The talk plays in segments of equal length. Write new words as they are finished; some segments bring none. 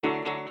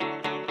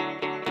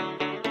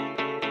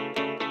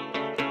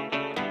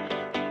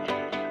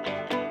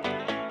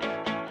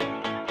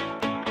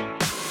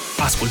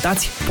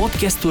Ascultați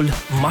podcastul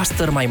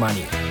Master My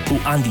Money cu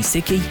Andy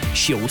Sechei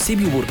și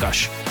Eusebiu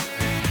Burcaș.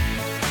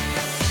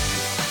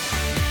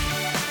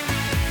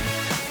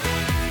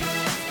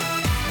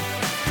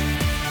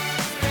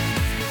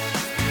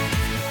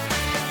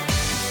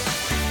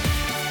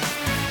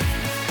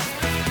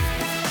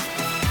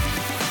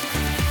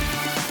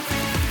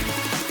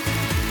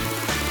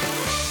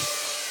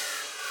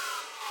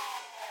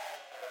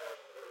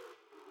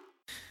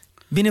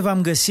 Bine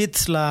v-am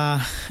găsit la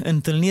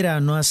întâlnirea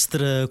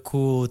noastră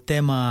cu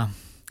tema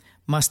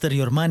Master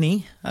Your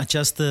Money,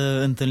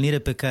 această întâlnire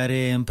pe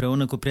care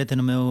împreună cu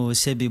prietenul meu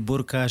Sebi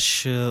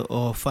Burcaș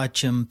o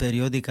facem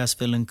periodic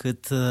astfel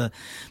încât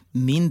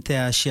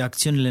mintea și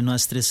acțiunile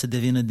noastre să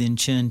devină din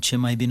ce în ce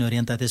mai bine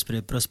orientate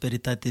spre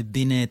prosperitate.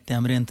 Bine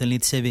te-am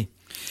reîntâlnit, Sebi!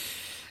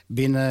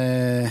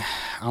 Bine,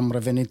 am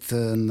revenit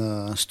în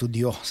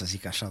studio, să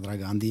zic așa,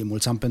 dragă Andy.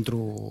 Mulțumim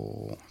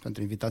pentru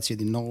invitație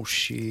din nou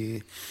și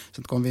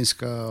sunt convins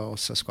că o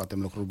să scoatem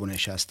lucruri bune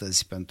și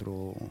astăzi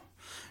pentru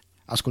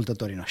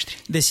ascultătorii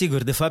noștri.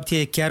 Desigur, de fapt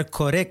e chiar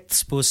corect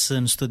spus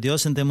în studio.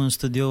 Suntem în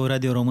studio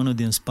Radio Românul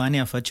din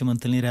Spania, facem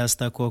întâlnirea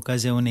asta cu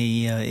ocazia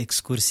unei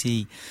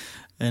excursii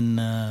în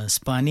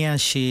Spania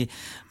și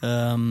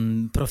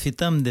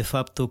profităm de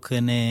faptul că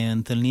ne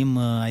întâlnim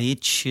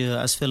aici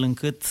astfel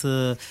încât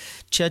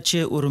ceea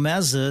ce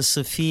urmează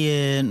să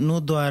fie nu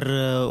doar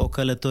o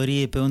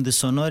călătorie pe unde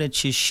sonore,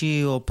 ci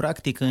și o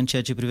practică în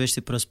ceea ce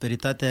privește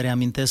prosperitatea.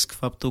 Reamintesc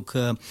faptul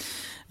că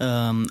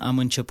am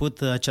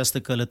început această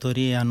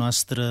călătorie a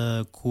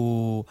noastră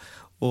cu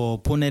o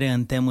punere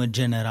în temă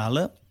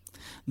generală,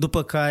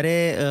 după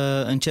care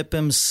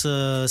începem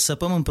să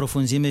săpăm în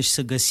profunzime și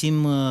să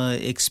găsim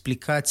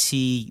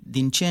explicații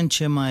din ce în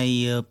ce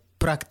mai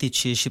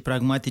practice și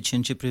pragmatice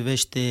în ce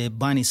privește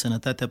banii,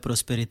 sănătatea,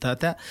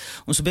 prosperitatea,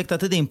 un subiect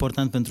atât de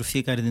important pentru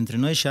fiecare dintre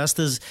noi și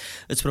astăzi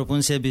îți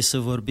propun, Sebi, să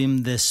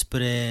vorbim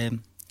despre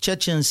ceea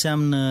ce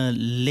înseamnă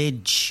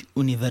legi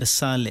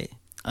universale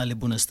ale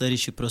bunăstării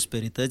și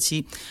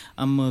prosperității.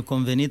 Am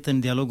convenit în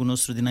dialogul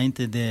nostru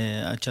dinainte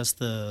de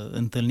această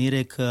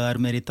întâlnire că ar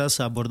merita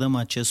să abordăm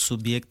acest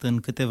subiect în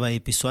câteva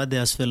episoade,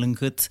 astfel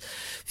încât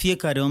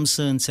fiecare om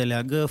să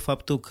înțeleagă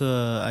faptul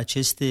că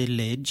aceste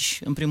legi,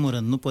 în primul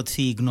rând, nu pot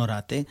fi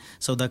ignorate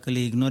sau dacă le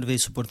ignori vei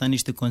suporta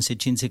niște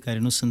consecințe care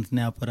nu sunt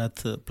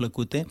neapărat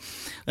plăcute.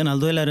 În al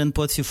doilea rând,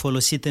 pot fi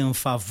folosite în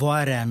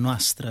favoarea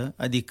noastră,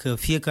 adică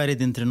fiecare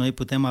dintre noi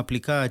putem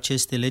aplica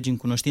aceste legi în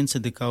cunoștință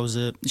de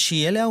cauză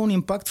și ele au un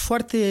impact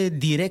foarte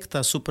direct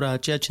asupra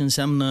ceea ce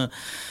înseamnă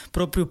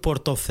propriul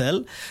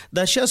portofel,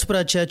 dar și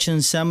asupra ceea ce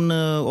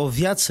înseamnă o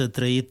viață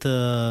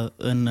trăită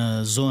în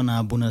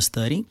zona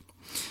bunăstării.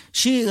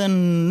 Și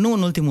nu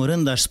în ultimul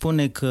rând aș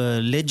spune că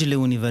legile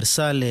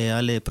universale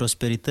ale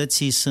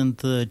prosperității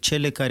sunt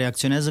cele care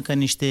acționează ca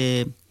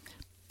niște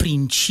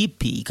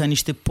principii, ca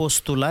niște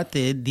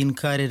postulate din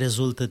care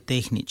rezultă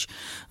tehnici.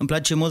 Îmi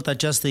place mult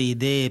această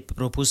idee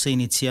propusă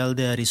inițial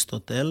de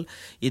Aristotel,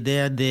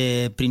 ideea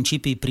de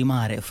principii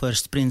primare,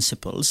 first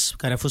principles,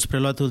 care a fost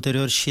preluată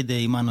ulterior și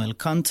de Immanuel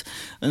Kant,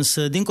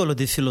 însă dincolo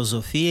de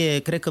filozofie,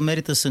 cred că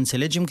merită să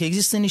înțelegem că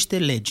există niște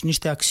legi,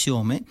 niște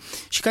axiome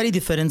și care e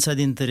diferența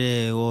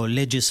dintre o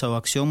lege sau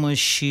axiomă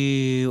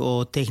și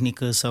o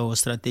tehnică sau o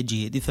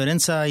strategie.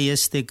 Diferența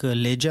este că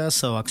legea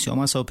sau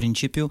axioma sau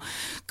principiu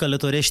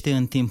călătorește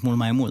în timp mult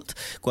mai mult.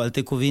 Cu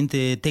alte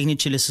cuvinte,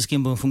 tehnicile se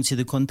schimbă în funcție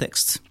de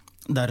context,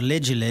 dar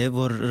legile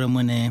vor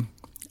rămâne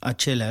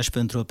aceleași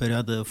pentru o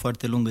perioadă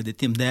foarte lungă de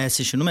timp. De aia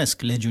se și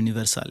numesc legi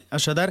universale.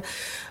 Așadar,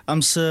 am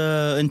să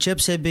încep,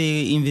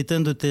 Sebi,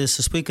 invitându-te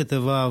să spui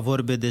câteva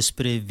vorbe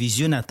despre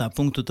viziunea ta,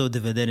 punctul tău de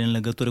vedere în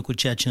legătură cu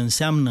ceea ce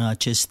înseamnă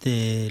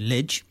aceste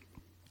legi.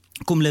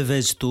 Cum le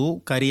vezi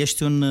tu, care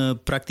ești un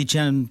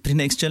practician prin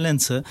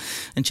excelență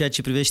în ceea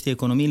ce privește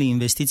economiile,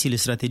 investițiile,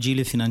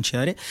 strategiile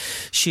financiare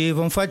și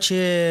vom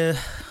face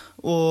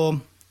o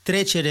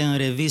trecere în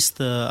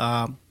revistă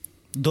a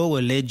două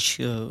legi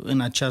în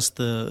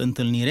această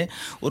întâlnire,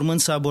 urmând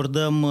să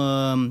abordăm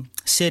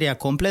seria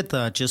completă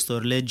a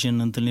acestor legi în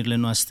întâlnirile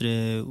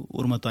noastre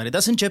următoare.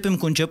 Dar să începem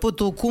cu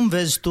începutul. Cum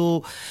vezi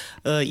tu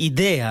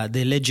ideea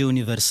de lege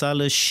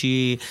universală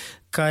și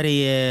care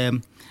e,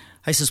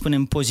 hai să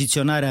spunem,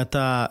 poziționarea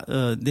ta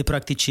de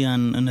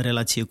practician în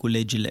relație cu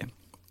legile?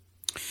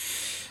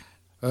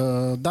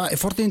 Da, e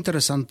foarte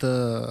interesantă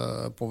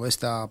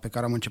povestea pe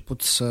care am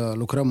început să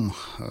lucrăm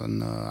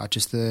în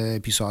aceste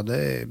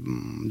episoade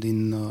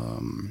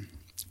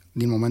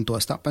din momentul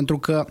ăsta, pentru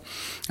că,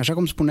 așa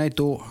cum spuneai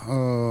tu,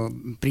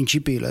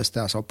 principiile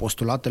astea sau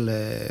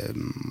postulatele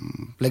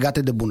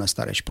legate de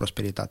bunăstare și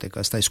prosperitate, că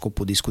ăsta e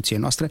scopul discuției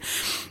noastre,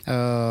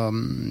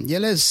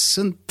 ele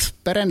sunt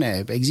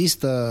perene,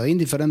 există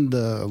indiferent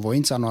de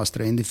voința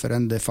noastră,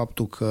 indiferent de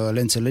faptul că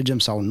le înțelegem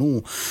sau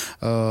nu,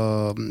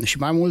 și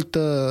mai mult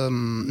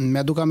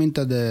mi-aduc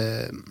aminte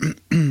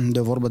de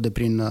o vorbă de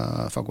prin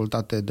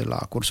facultate de la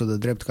cursul de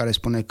drept care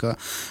spune că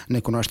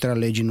necunoașterea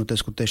legii nu te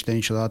scutește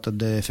niciodată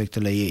de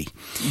efectele ei.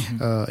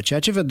 Ceea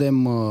ce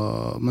vedem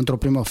într-o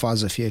primă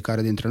fază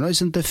fiecare dintre noi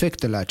sunt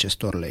efectele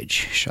acestor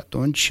legi și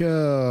atunci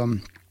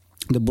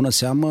de bună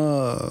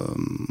seamă,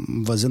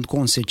 văzând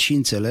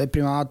consecințele,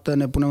 prima dată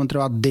ne punem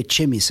întrebarea de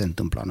ce mi se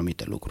întâmplă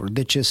anumite lucruri,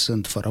 de ce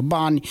sunt fără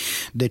bani,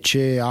 de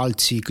ce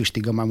alții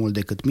câștigă mai mult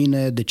decât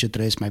mine, de ce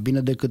trăiesc mai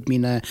bine decât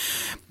mine.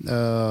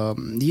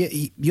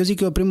 Eu zic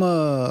că e o primă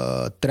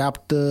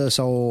treaptă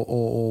sau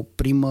o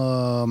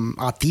primă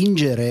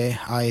atingere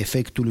a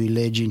efectului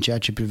legii în ceea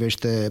ce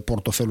privește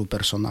portofelul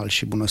personal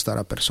și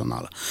bunăstarea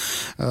personală.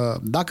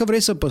 Dacă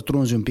vrei să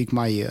pătrunzi un pic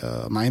mai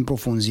în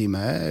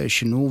profunzime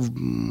și nu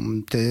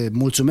te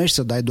mulțumești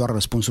să dai doar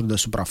răspunsuri de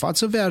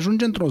suprafață, vei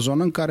ajunge într-o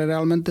zonă în care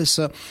realmente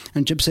să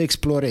începi să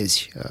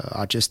explorezi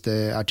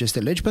aceste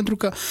legi, pentru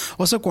că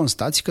o să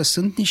constați că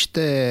sunt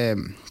niște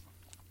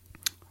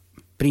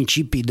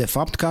principii, de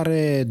fapt,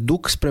 care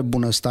duc spre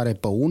bunăstare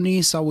pe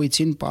unii sau îi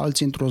țin pe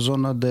alții într-o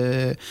zonă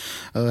de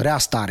rea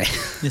stare.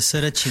 De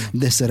sărăcie.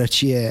 De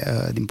sărăcie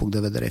din punct de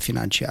vedere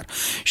financiar.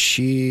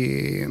 Și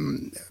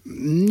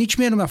nici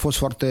mie nu mi-a fost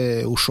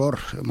foarte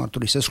ușor,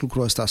 mărturisesc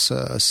lucrul ăsta,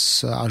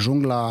 să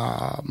ajung la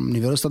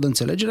nivelul ăsta de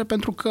înțelegere,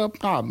 pentru că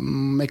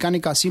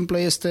mecanica simplă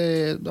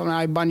este, doamne,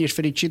 ai bani, ești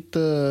fericit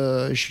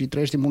și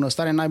trăiești în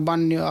bunăstare, n-ai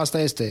bani,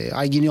 asta este,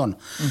 ai ghinion.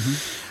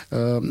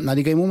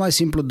 Adică e mult mai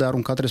simplu de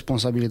aruncat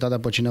responsabilitatea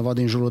pe cineva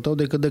din jurul tău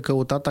decât de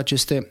căutat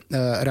aceste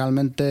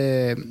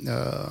realmente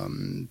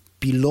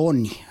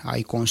piloni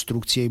ai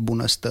construcției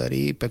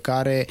bunăstării pe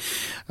care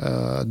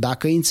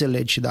dacă îi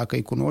înțelegi și dacă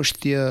îi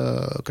cunoști,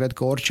 cred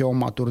că orice om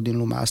matur din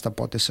lumea asta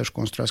poate să-și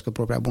construiască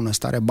propria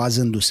bunăstare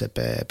bazându-se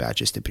pe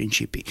aceste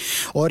principii.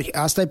 Ori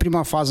asta e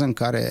prima fază în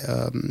care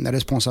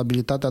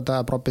responsabilitatea ta e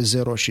aproape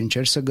zero și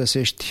încerci să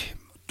găsești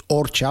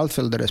orice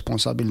altfel de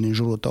responsabil din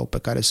jurul tău pe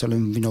care să-l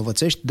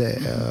învinovățești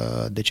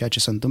de ceea ce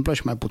se întâmplă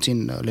și mai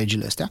puțin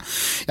legile astea.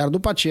 Iar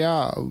după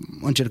aceea,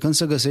 încercând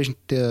să găsești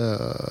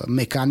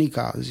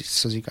mecanica,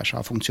 să zic așa,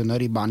 a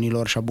funcționării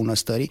banilor și a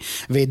bunăstării,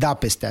 vei da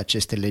peste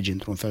aceste legi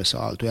într-un fel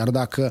sau altul. Iar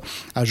dacă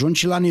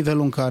ajungi la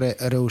nivelul în care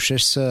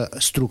reușești să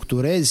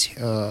structurezi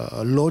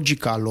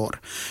logica lor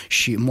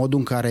și modul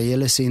în care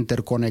ele se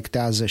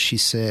interconectează și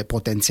se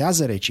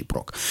potențează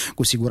reciproc,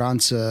 cu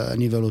siguranță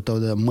nivelul tău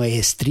de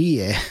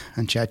măestrie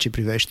în ceea ce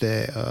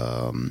privește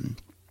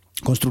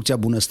construcția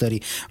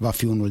bunăstării va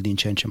fi unul din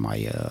ce în ce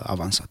mai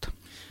avansat.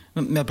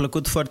 Mi-a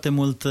plăcut foarte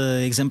mult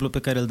exemplul pe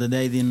care îl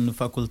dădeai din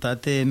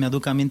facultate.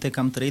 Mi-aduc aminte că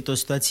am trăit o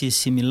situație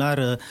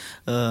similară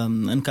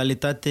în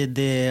calitate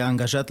de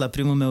angajat la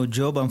primul meu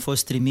job. Am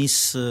fost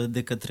trimis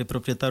de către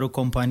proprietarul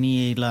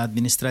companiei la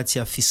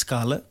administrația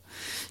fiscală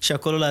și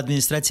acolo la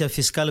administrația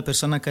fiscală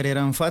persoana care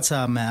era în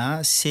fața mea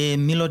se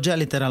milogea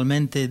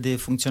literalmente de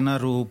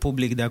funcționarul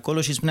public de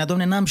acolo și spunea: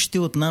 dom'le, n-am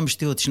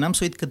știut și n-am să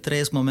uit cât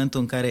trăiesc momentul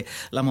în care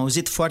l-am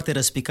auzit foarte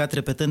răspicat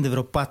repetând de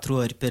vreo 4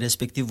 ori pe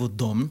respectivul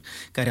domn,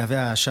 care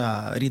avea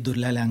așa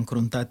ridurile alea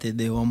încruntate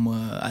de om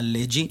al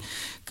legii,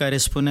 care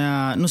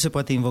spunea: nu se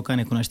poate invoca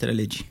necunoașterea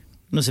legii.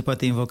 Nu se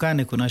poate invoca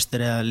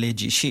necunoașterea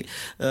legii și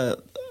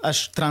aș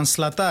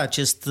translata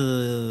acest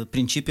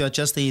principiu,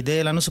 această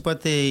idee la nu se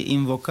poate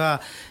invoca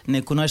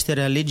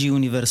necunoașterea legii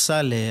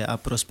universale a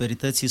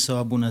prosperității sau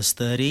a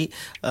bunăstării,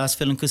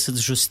 astfel încât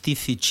să-ți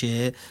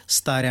justifice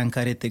starea în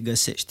care te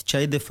găsești. Ce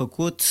ai de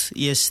făcut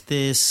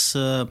este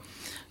să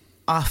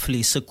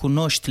afli, să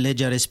cunoști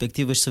legea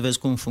respectivă și să vezi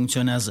cum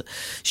funcționează.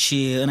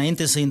 Și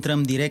înainte să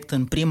intrăm direct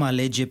în prima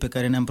lege pe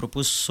care ne-am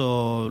propus să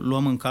o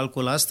luăm în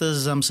calcul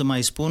astăzi, am să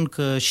mai spun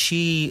că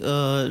și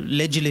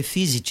legile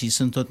fizicii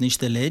sunt tot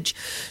niște legi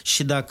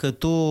și dacă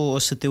tu o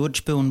să te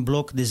urci pe un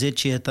bloc de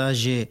 10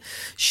 etaje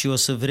și o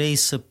să vrei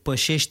să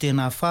pășești în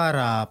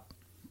afara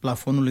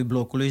plafonului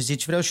blocului,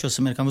 zici, vreau și eu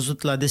să merg. Am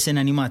văzut la desene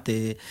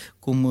animate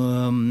cum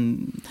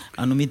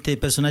anumite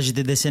personaje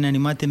de desene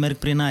animate merg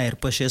prin aer,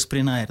 pășesc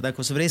prin aer. Dacă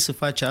o să vrei să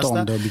faci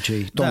asta...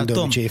 Tom de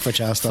obicei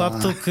făcea asta.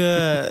 Faptul că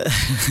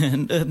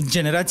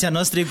generația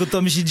noastră e cu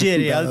Tom și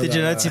Jerry, alte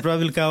generații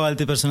probabil că au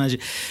alte personaje.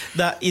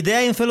 Dar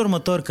ideea e în felul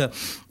următor, că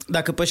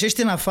dacă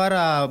pășești în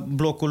afara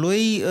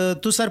blocului,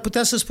 tu s-ar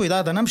putea să spui,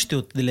 da, dar n-am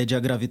știut de legea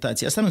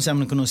gravitației. Asta nu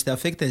înseamnă că nu o să te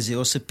afecteze.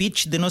 O să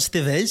pici de nu o să te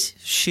vezi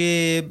și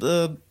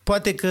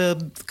poate că,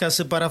 ca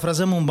să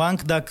parafrazăm un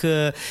banc,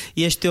 dacă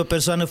ești o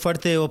persoană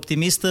foarte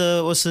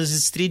optimistă, o să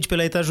strigi pe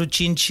la etajul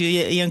 5,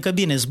 e încă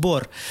bine,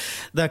 zbor.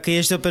 Dacă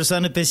ești o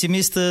persoană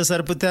pesimistă,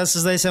 s-ar putea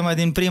să-ți dai seama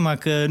din prima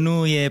că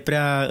nu e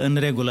prea în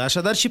regulă.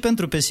 Așadar, și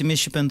pentru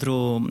pesimiști și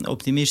pentru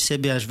optimiști,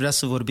 Sebi, aș vrea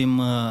să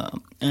vorbim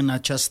în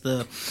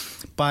această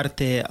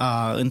parte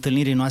a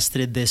întâlnirii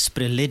noastre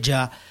despre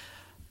legea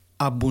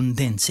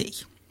abundenței.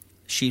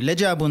 Și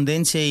legea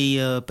abundenței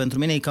pentru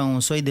mine e ca un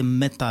soi de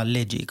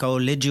meta-lege, ca o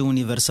lege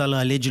universală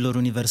a legilor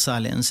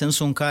universale, în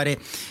sensul în care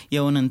e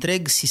un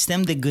întreg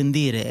sistem de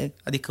gândire,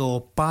 adică o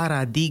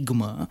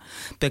paradigmă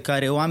pe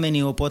care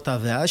oamenii o pot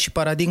avea și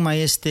paradigma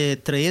este: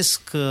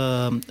 trăiesc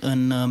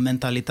în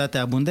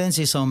mentalitatea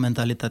abundenței sau în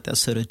mentalitatea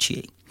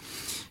sărăciei.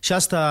 Și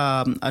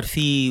asta ar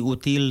fi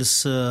util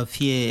să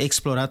fie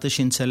explorată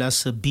și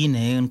înțeleasă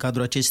bine în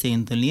cadrul acestei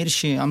întâlniri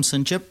și am să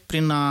încep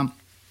prin a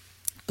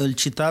îl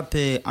cita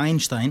pe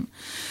Einstein,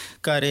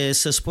 care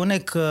se spune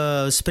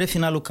că spre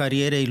finalul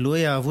carierei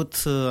lui a avut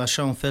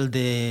așa un fel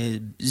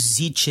de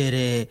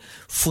zicere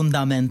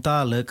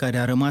fundamentală care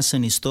a rămas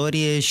în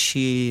istorie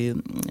și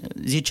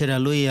zicerea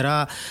lui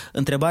era: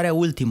 întrebarea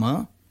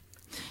ultimă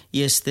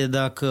este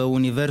dacă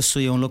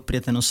universul e un loc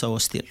prietenos sau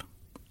ostil.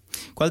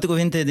 Cu alte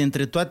cuvinte,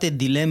 dintre toate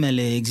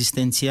dilemele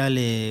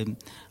existențiale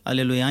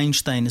ale lui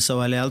Einstein sau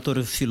ale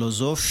altor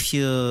filozofi,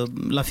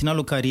 la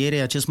finalul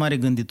carierei, acest mare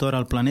gânditor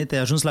al planetei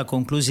a ajuns la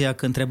concluzia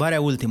că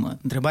întrebarea ultimă,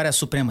 întrebarea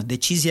supremă,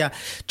 decizia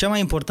cea mai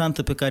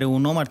importantă pe care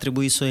un om ar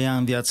trebui să o ia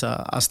în viața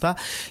asta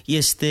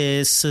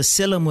este să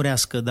se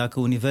lămurească dacă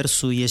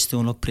universul este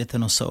un loc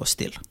prietenos sau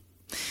ostil.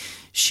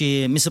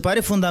 Și mi se pare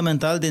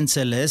fundamental de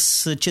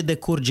înțeles ce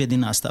decurge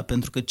din asta,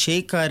 pentru că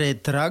cei care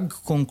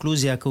trag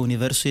concluzia că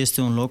universul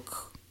este un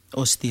loc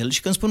ostil,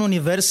 și când spun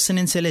univers, să ne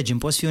înțelegem,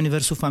 poți fi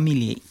universul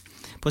familiei,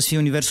 poți fi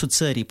universul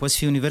țării, poți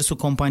fi universul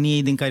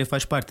companiei din care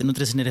faci parte, nu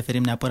trebuie să ne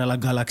referim neapărat la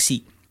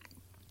galaxii.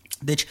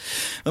 Deci,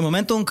 în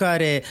momentul în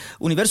care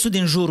universul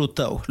din jurul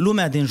tău,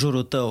 lumea din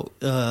jurul tău,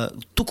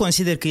 tu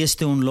consideri că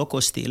este un loc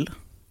ostil,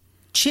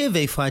 ce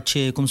vei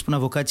face, cum spun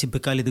avocații, pe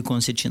cale de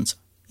consecință?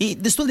 E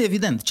destul de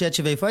evident. Ceea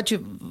ce vei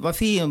face va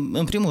fi,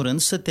 în primul rând,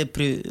 să te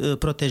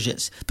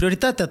protejezi.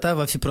 Prioritatea ta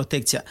va fi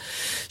protecția.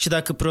 Și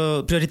dacă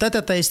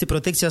prioritatea ta este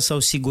protecția sau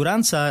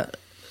siguranța,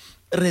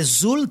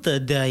 rezultă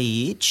de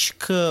aici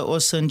că o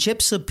să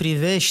începi să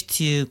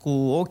privești cu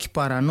ochi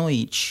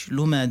paranoici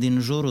lumea din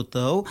jurul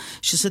tău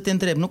și să te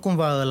întrebi, nu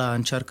cumva ăla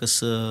încearcă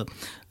să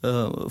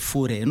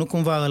fure, nu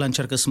cumva ăla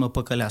încearcă să mă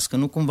păcălească,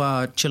 nu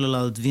cumva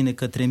celălalt vine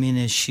către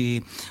mine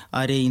și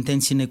are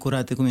intenții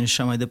necurate cu mine și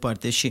așa mai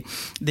departe. Și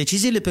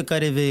deciziile pe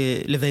care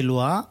le vei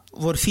lua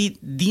vor fi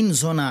din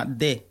zona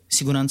de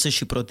siguranță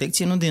și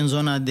protecție, nu din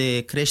zona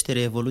de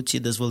creștere, evoluție,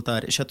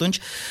 dezvoltare. Și atunci,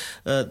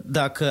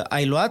 dacă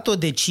ai luat o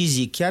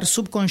decizie chiar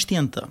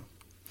subconștientă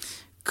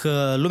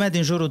că lumea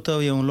din jurul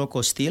tău e un loc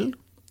ostil,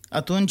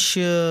 atunci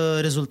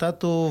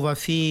rezultatul va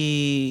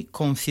fi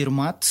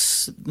confirmat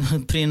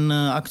prin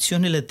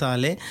acțiunile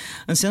tale,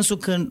 în sensul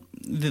că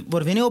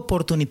vor veni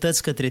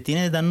oportunități către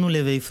tine, dar nu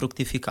le vei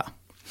fructifica.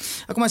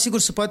 Acum, sigur,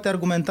 se poate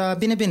argumenta,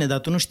 bine, dar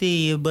tu nu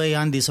știi, băi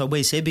Andy sau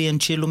băi Sebi, în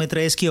ce lume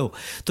trăiesc eu.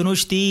 Tu nu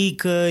știi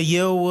că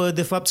eu,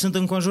 de fapt, sunt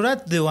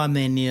înconjurat de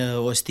oameni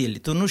ostili.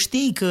 Tu nu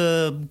știi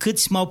că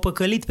câți m-au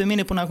păcălit pe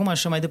mine până acum și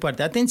așa mai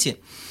departe. Atenție!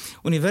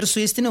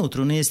 Universul este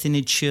neutru, nu este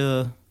nici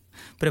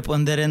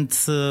preponderent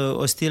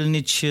ostil,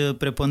 nici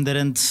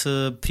preponderent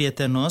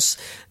prietenos,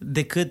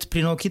 decât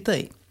prin ochii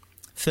tăi,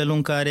 felul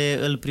în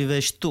care îl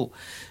privești tu.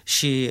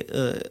 Și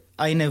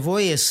ai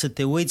nevoie să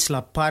te uiți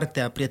la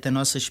partea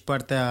prietenoasă și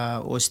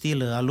partea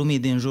ostilă a lumii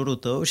din jurul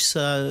tău și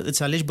să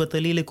îți alegi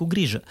bătăliile cu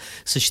grijă,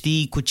 să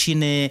știi cu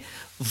cine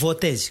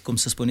votezi, cum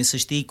să spune, să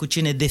știi cu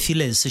cine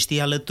defilezi, să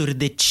știi alături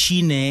de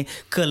cine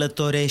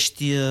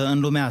călătorești în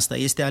lumea asta.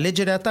 Este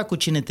alegerea ta cu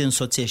cine te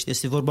însoțești.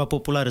 Este vorba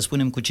populară,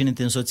 spunem cu cine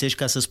te însoțești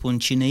ca să spun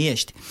cine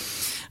ești.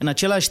 În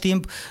același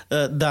timp,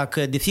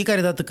 dacă de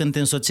fiecare dată când te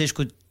însoțești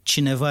cu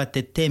cineva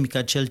te temi că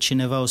acel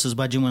cineva o să-ți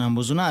bage mâna în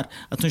buzunar,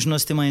 atunci nu o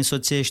să te mai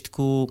însoțești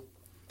cu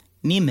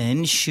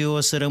nimeni și o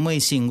să rămâi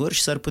singur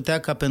și s-ar putea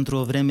ca pentru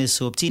o vreme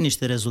să obții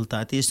niște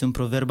rezultate. Este un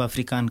proverb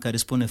african care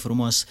spune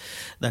frumos: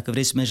 dacă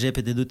vrei să mergi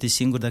repede, du-te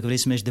singur, dacă vrei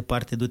să mergi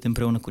departe, du-te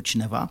împreună cu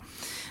cineva.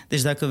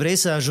 Deci dacă vrei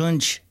să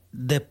ajungi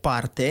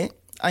departe,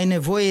 ai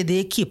nevoie de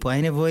echipă,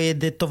 ai nevoie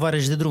de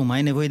tovarăși de drum,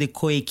 ai nevoie de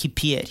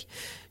coechipieri.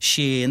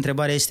 Și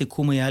întrebarea este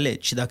cum îi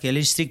alegi. Și dacă îi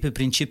alegi strict pe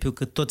principiu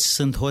că toți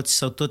sunt hoți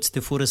sau toți te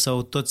fură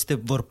sau toți te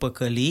vor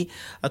păcăli,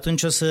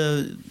 atunci o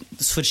să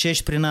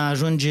sfârșești prin a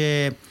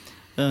ajunge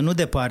nu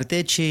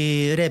departe, ci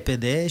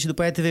repede și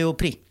după aia te vei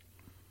opri.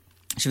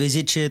 Și vei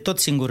zice, tot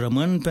singur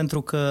rămân,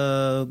 pentru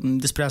că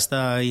despre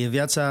asta e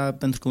viața,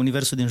 pentru că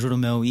universul din jurul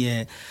meu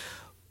e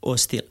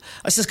ostil.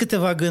 Astea sunt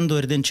câteva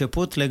gânduri de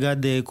început legat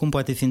de cum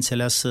poate fi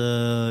înțeleasă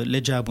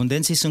legea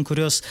abundenței. Sunt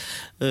curios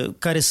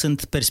care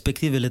sunt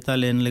perspectivele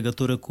tale în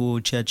legătură cu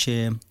ceea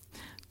ce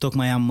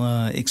tocmai am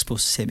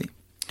expus, Sebi.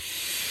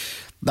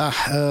 Da,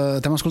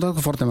 te-am ascultat cu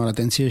foarte mare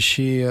atenție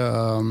și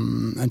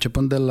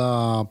începând de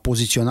la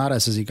poziționarea,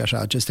 să zic așa,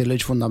 acestei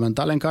legi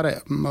fundamentale în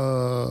care,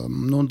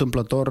 nu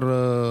întâmplător,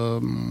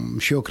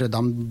 și eu cred,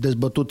 am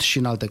dezbătut și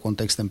în alte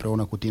contexte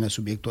împreună cu tine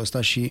subiectul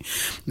ăsta și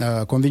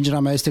convingerea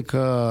mea este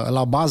că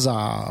la baza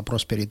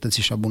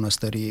prosperității și a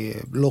bunăstării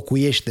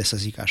locuiește, să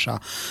zic așa,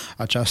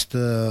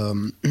 această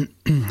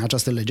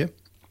lege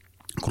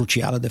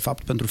crucială, de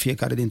fapt, pentru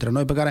fiecare dintre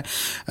noi, pe care,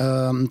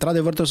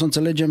 într-adevăr, trebuie să o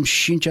înțelegem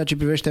și în ceea ce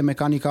privește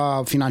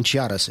mecanica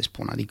financiară, să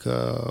spun.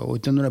 Adică,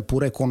 uitându-ne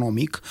pur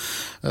economic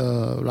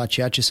la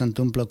ceea ce se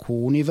întâmplă cu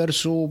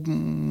universul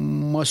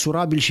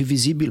măsurabil și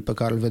vizibil pe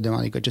care îl vedem,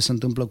 adică ce se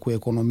întâmplă cu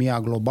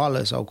economia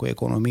globală sau cu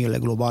economiile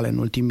globale în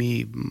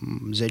ultimii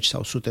 10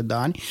 sau sute de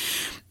ani,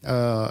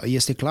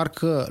 este clar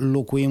că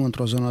locuim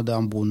într-o zonă de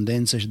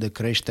abundență și de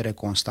creștere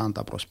constantă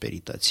a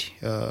prosperității.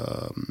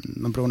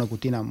 Împreună cu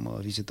tine am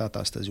vizitat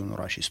astăzi un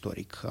oraș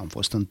istoric. Am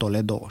fost în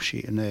Toledo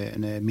și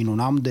ne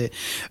minunam de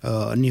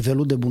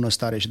nivelul de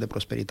bunăstare și de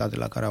prosperitate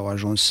la care au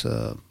ajuns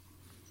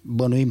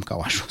bănuim că au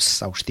ajuns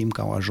sau știm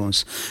că au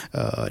ajuns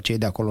cei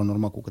de acolo în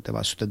urmă cu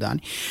câteva sute de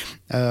ani.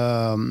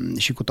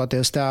 Și cu toate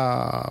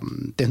astea,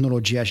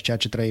 tehnologia și ceea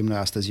ce trăim noi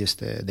astăzi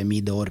este de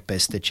mii de ori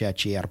peste ceea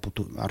ce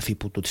ar fi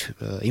putut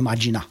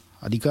imagina.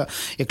 Adică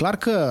e clar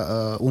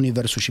că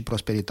universul și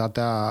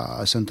prosperitatea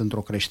sunt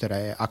într-o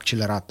creștere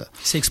accelerată.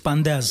 Se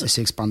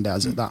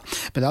expandează, da.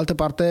 Pe de altă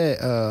parte,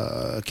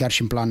 chiar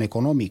și în plan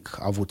economic,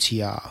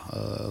 avuția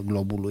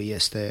globului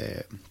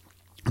este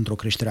într-o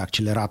creștere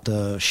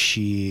accelerată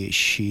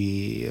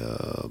și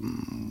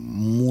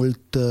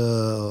mult...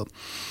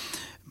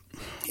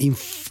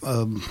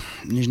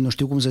 nici nu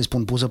știu cum să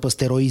spun, pusă pe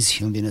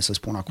steroizi, îmi vine să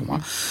spun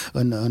acum,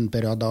 în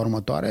perioada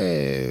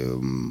următoare,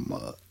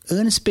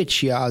 în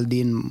special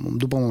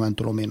după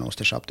momentul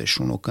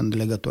 1971, când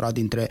legătura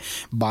dintre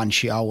bani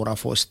și aur a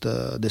fost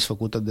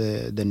desfăcută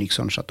de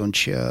Nixon și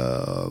atunci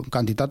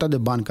cantitatea de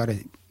bani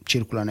care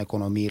circulă în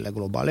economiile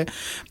globale,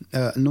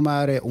 nu mai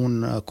are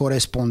un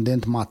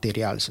corespondent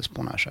material, să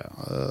spun așa.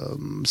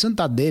 Sunt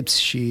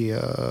adepți și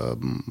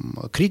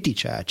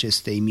critici ai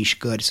acestei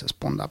mișcări, să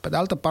spun, dar pe de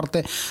altă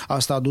parte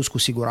asta a dus cu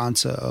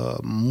siguranță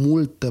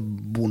multă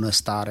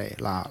bunăstare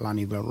la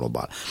nivel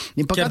global.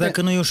 Din păcate, chiar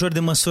dacă nu e ușor de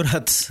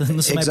măsurat, nu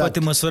se mai poate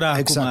măsura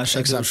acum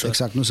așa de ușor.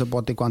 Exact, nu se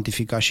poate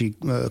cuantifica și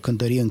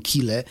cântărie în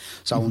chile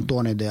sau în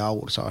tone de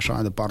aur sau așa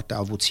mai departe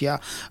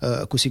avuția,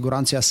 cu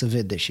siguranță ea se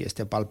vede și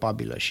este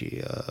palpabilă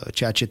și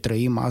ceea ce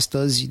trăim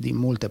astăzi, din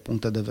multe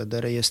puncte de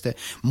vedere, este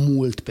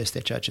mult peste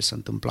ceea ce se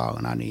întâmpla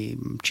în anii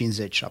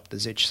 50,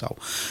 70 sau...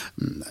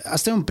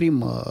 Asta e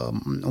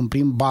un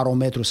prim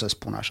barometru, să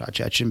spun așa,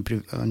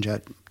 în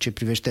ceea ce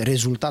privește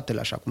rezultatele,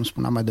 așa cum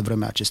spuneam mai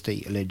devreme,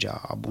 acestei legi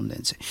a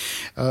abundenței.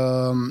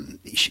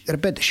 Și,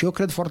 repet, și eu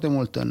cred foarte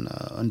mult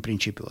în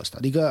principiul ăsta.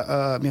 Adică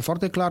mi-e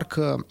foarte clar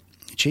că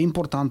ce e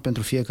important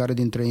pentru fiecare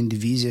dintre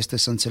indivizi este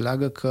să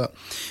înțeleagă că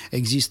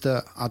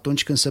există,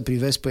 atunci când se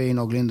privesc pe ei în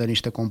oglindă,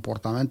 niște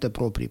comportamente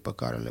proprii pe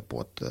care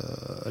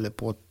le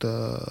pot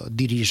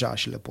dirija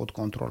și le pot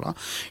controla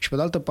și pe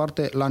de altă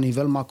parte, la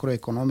nivel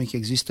macroeconomic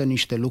există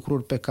niște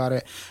lucruri pe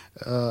care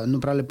nu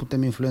prea le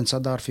putem influența,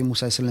 dar ar fi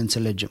musai să le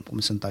înțelegem, cum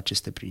sunt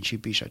aceste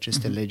principii și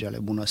aceste legi ale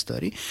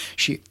bunăstării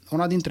și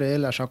una dintre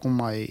ele, așa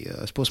cum ai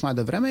spus mai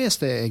devreme,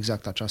 este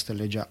exact această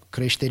lege a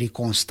creșterii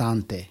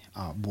constante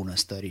a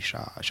bunăstării și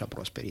a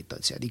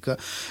prosperității. Adică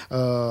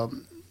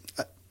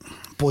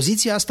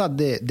poziția asta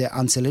de a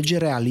înțelege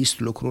realist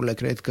lucrurile,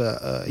 cred că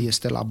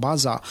este la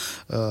baza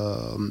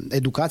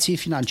educației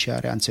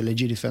financiare, a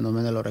înțelegerii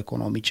fenomenelor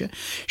economice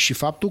și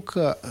faptul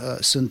că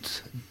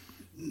sunt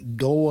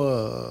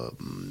două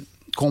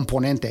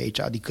componente aici,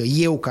 adică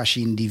eu ca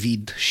și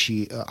individ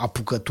și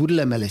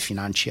apucăturile mele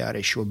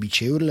financiare și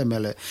obiceiurile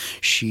mele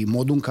și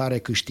modul în care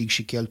câștig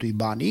și cheltui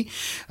banii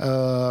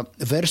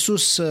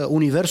versus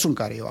universul în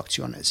care eu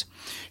acționez.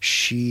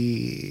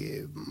 Și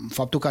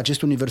faptul că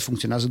acest univers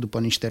funcționează după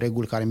niște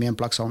reguli care mie îmi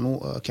plac sau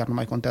nu, chiar nu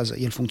mai contează.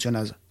 El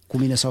funcționează. Cu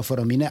mine sau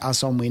fără mine, azi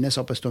sau mâine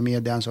sau peste 1000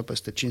 de ani sau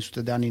peste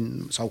 500 de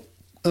ani sau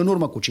în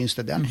urmă cu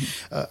 500 de ani,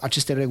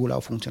 aceste reguli au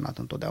funcționat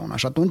întotdeauna.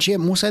 Și atunci e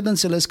musai de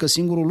înțeles că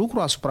singurul lucru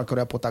asupra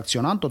căruia pot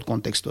acționa în tot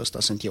contextul ăsta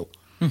sunt eu.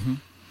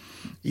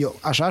 Eu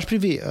așa aș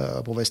privi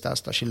povestea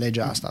asta și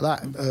legea asta. Da?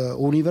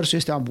 Universul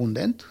este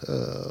abundent,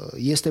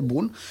 este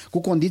bun,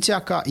 cu condiția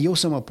ca eu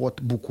să mă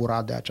pot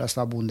bucura de această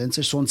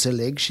abundență și să o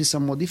înțeleg și să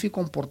modific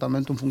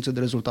comportamentul în funcție de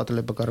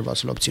rezultatele pe care vreau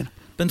să le obțin.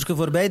 Pentru că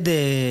vorbeai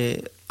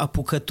de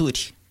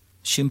apucături.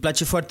 Și îmi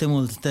place foarte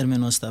mult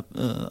termenul ăsta,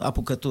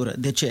 apucătură.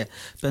 De ce?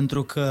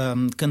 Pentru că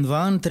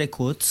cândva în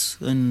trecut,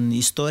 în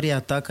istoria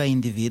ta ca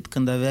individ,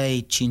 când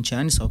aveai 5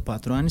 ani sau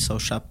 4 ani sau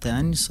 7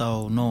 ani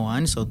sau 9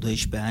 ani sau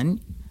 12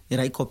 ani,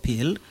 erai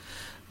copil,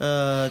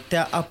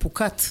 te-a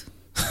apucat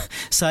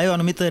să ai o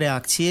anumită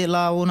reacție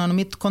la un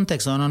anumit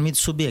context, la un anumit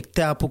subiect.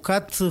 Te-a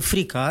apucat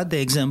frica, de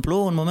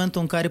exemplu, în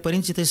momentul în care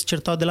părinții tăi se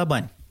certau de la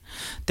bani.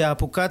 Te-a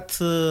apucat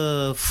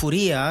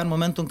furia în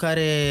momentul în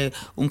care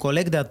un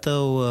coleg de-a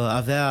tău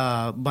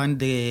avea bani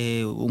de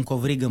un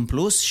covrig în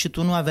plus și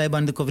tu nu aveai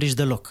bani de covrigi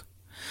deloc.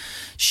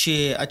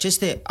 Și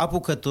aceste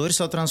apucături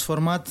s-au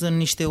transformat în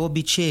niște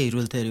obiceiuri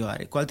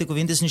ulterioare. Cu alte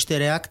cuvinte, sunt niște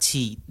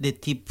reacții de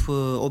tip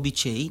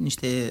obicei,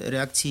 niște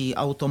reacții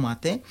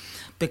automate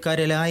pe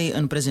care le ai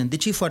în prezent. De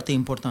ce e foarte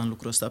important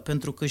lucrul ăsta?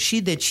 Pentru că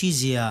și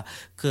decizia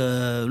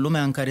că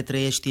lumea în care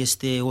trăiești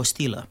este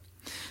ostilă,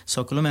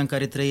 sau că lumea în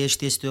care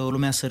trăiești este o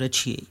lume a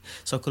sărăciei,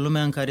 sau că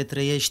lumea în care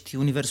trăiești,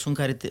 universul în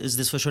care îți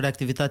desfășori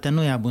activitatea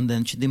nu e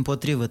abundent, ci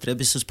dimpotrivă,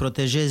 trebuie să-ți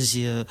protejezi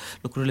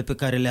lucrurile pe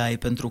care le ai,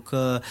 pentru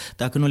că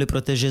dacă nu le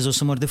protejezi o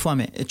să mori de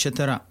foame,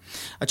 etc.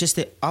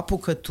 Aceste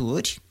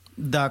apucături,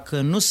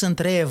 dacă nu sunt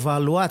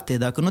reevaluate,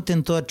 dacă nu te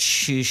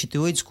întorci și te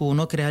uiți cu un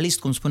ochi realist,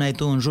 cum spuneai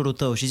tu, în jurul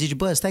tău și zici,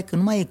 bă, stai că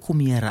nu mai e cum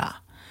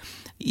era.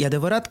 E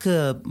adevărat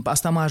că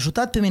asta m-a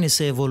ajutat pe mine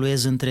să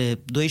evoluez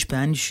între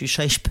 12 ani și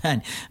 16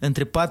 ani,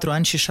 între 4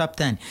 ani și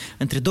 7 ani,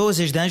 între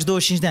 20 de ani și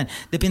 25 de ani.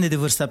 Depinde de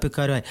vârsta pe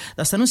care o ai. Dar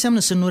asta nu înseamnă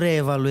să nu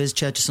reevaluezi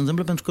ceea ce se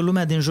întâmplă, pentru că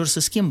lumea din jur se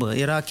schimbă.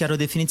 Era chiar o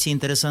definiție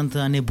interesantă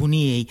a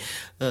nebuniei,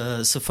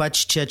 să faci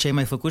ceea ce ai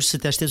mai făcut și să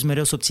te aștepți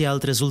mereu să obții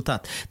alt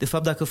rezultat. De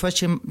fapt, dacă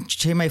faci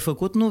ce ai mai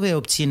făcut, nu vei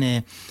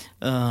obține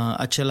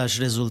același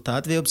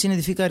rezultat, vei obține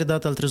de fiecare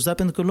dată alt rezultat,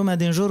 pentru că lumea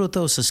din jurul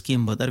tău se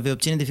schimbă, dar vei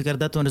obține de fiecare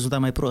dată un rezultat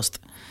mai prost.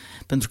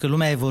 Pentru că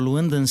lumea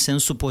evoluând în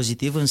sensul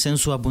pozitiv, în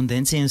sensul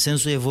abundenței, în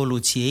sensul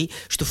evoluției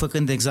și tu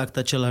făcând exact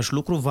același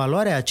lucru,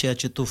 valoarea a ceea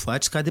ce tu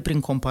faci scade prin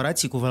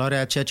comparații cu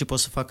valoarea a ceea ce pot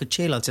să facă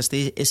ceilalți. Asta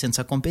e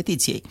esența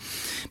competiției.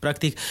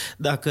 Practic,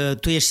 dacă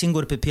tu ești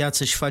singur pe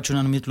piață și faci un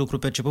anumit lucru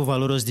perceput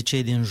valoros de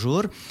cei din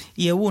jur,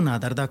 e una,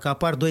 dar dacă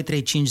apar 2,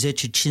 3, 5,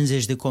 10,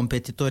 50 de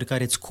competitori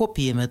care îți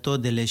copie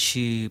metodele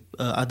și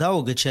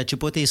adaugă ceea ce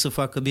pot ei să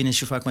facă bine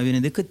și fac mai bine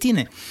decât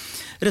tine,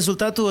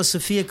 rezultatul o să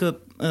fie că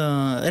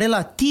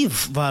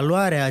relativ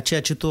valoarea a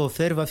ceea ce tu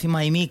oferi va fi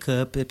mai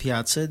mică pe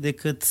piață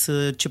decât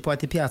ce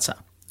poate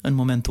piața în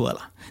momentul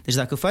ăla. Deci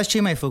dacă faci ce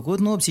ai mai făcut,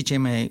 nu obții ce ai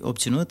mai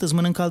obținut, îți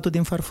mănâncă altul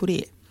din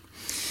farfurie.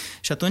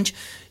 Și atunci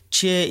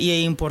ce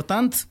e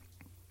important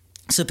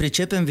să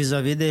pricepem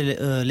vis-a-vis de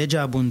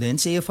legea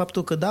abundenței e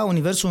faptul că, da,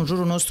 universul în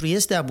jurul nostru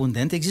este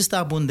abundent, există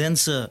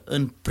abundență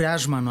în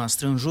preajma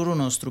noastră, în jurul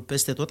nostru,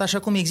 peste tot, așa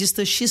cum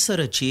există și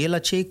sărăcie la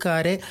cei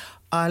care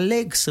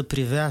aleg să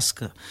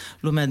privească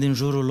lumea din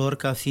jurul lor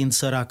ca fiind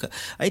săracă.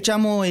 Aici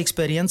am o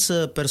experiență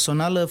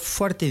personală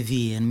foarte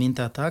vie în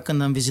mintea ta.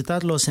 Când am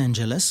vizitat Los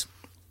Angeles,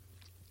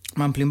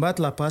 m-am plimbat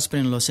la pas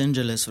prin Los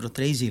Angeles vreo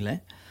 3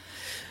 zile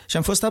și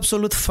am fost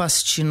absolut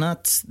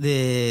fascinat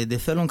de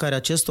felul în care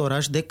acest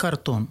oraș de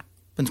carton,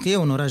 pentru că e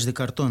un oraș de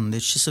carton,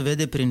 deci și se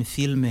vede prin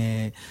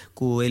filme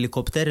cu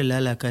elicopterele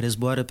alea care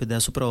zboară pe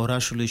deasupra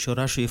orașului și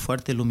orașul e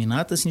foarte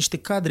luminat, sunt niște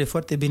cadre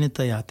foarte bine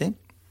tăiate.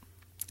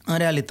 În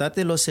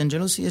realitate, Los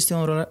Angeles este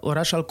un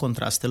oraș al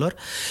contrastelor.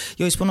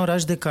 Eu îi spun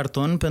oraș de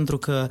carton pentru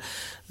că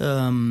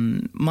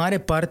mare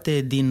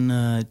parte din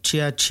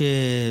ceea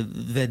ce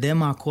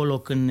vedem acolo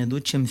când ne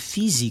ducem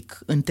fizic,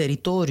 în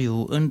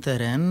teritoriu, în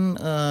teren,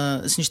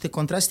 sunt niște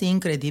contraste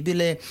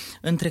incredibile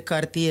între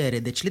cartiere.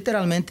 Deci,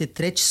 literalmente,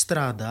 treci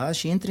strada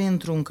și intri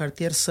într-un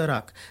cartier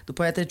sărac.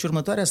 După aia treci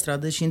următoarea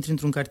stradă și intri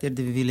într-un cartier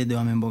de vile de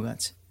oameni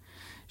bogați.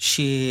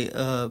 Și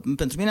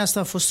pentru mine asta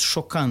a fost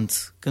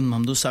șocant când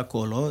m-am dus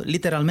acolo,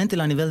 literalmente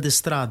la nivel de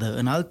stradă.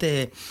 În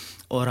alte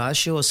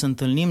orașe o să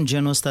întâlnim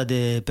genul ăsta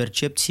de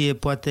percepție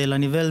poate la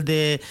nivel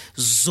de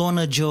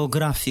zonă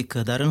geografică,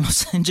 dar în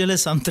Los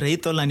Angeles am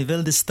trăit-o la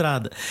nivel de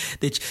stradă.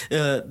 Deci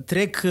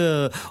trec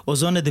o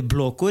zonă de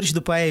blocuri și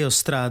după aia e o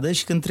stradă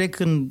și când trec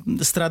în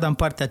strada în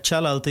partea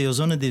cealaltă e o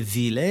zonă de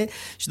vile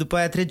și după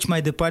aia treci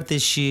mai departe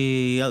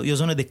și e o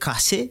zonă de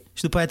case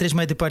și după aia treci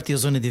mai departe e o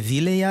zonă de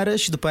vile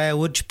iarăși și după aia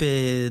urci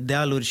pe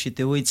dealuri și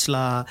te uiți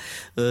la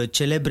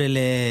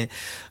celebrele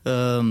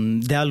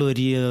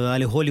dealuri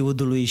ale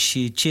Hollywoodului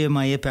și ce mai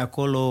e pe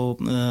acolo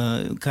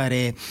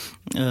care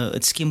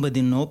îți schimbă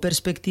din nou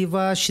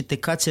perspectiva și te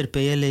cațeri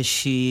pe ele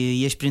și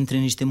ieși printre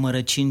niște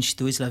mărăcini și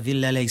te uiți la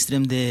vilele alea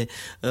extrem de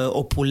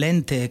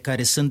opulente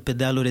care sunt pe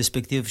dealul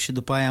respectiv și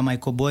după aia mai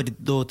cobori 200-300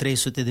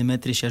 de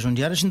metri și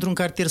ajungi iarăși într-un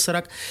cartier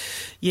sărac.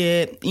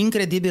 E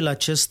incredibil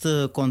acest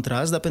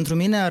contrast, dar pentru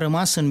mine a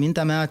rămas în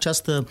mintea mea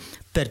această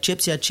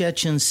percepție a ceea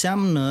ce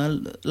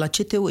înseamnă la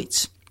ce te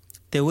uiți.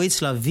 Te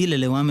uiți la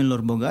vilele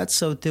oamenilor bogați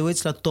sau te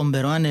uiți la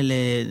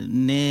tomberoanele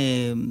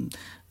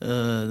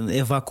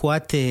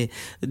evacuate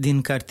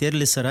din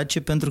cartierele sărace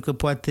pentru că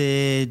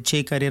poate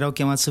cei care erau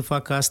chemați să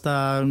facă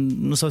asta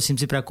nu s-au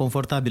simțit prea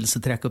confortabil să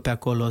treacă pe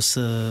acolo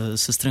să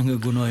strângă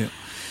gunoiul.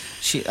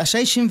 Și așa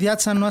e și în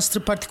viața noastră,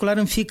 particular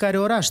în fiecare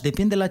oraș.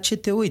 Depinde la ce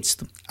te uiți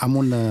tu.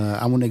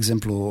 Am un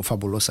exemplu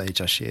fabulos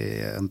aici și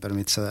îmi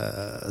permit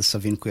să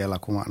vin cu el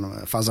acum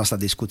în faza asta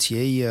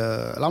discuției.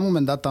 La un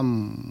moment dat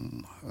am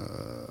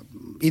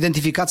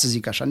identificat, să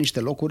zic așa, niște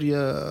locuri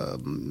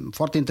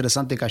foarte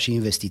interesante ca și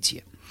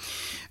investiție.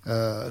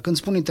 Când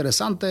spun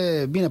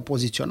interesante, bine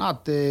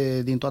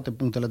poziționate din toate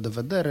punctele de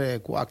vedere,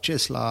 cu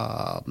acces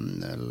la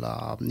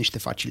niște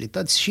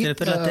facilități. Și te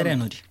referi la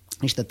terenuri.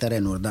 Niște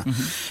terenuri, da.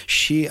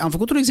 Și am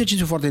făcut un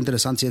exercițiu foarte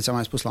interesant, ți-am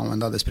mai spus la un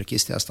moment dat despre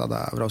chestia asta,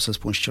 dar vreau să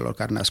spun și celor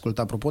care ne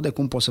ascultă, apropo de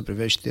cum poți să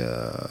privești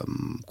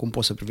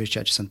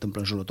ceea ce se întâmplă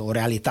în jurul tău, o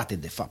realitate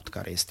de fapt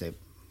care este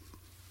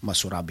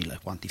măsurabilă,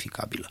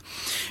 cuantificabilă.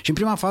 Și în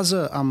prima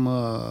fază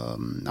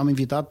am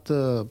invitat,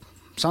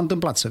 s-a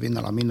întâmplat să vină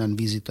la mine în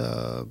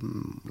vizită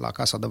la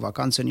casa de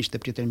vacanțe niște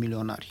prieteni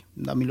milionari,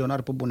 dar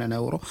milionari pe bune în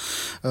euro,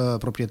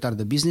 proprietari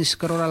de business,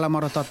 cărora le-am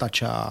arătat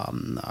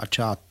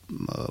acea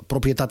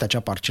proprietatea, acea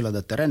parcelă de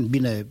teren,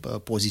 bine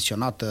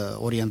poziționată,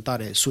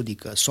 orientare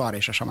sudică, soare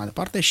și așa mai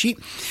departe și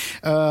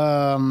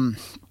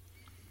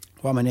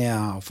Oamenii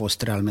au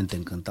fost realmente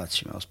încântați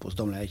și mi-au spus,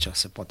 domnule, aici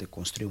se poate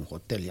construi un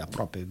hotel, e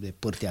aproape de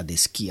pârtia de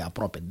schi,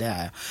 aproape de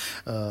aia.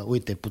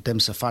 Uite, putem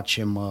să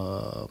facem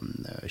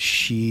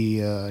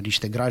și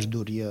niște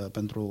grajduri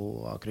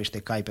pentru a crește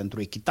cai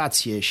pentru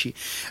echitație și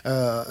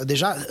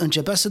deja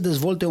începea să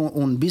dezvolte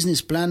un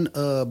business plan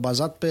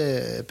bazat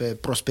pe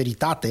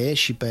prosperitate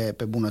și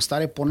pe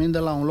bunăstare, pornind de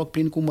la un loc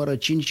plin cu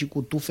mărăcini și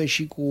cu tufe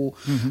și cu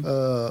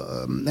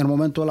în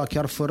momentul ăla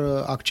chiar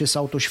fără acces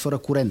auto și fără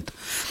curent.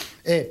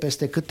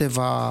 Peste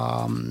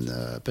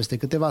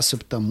câteva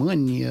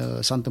săptămâni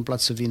s-a întâmplat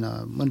să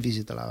vină în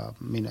vizită la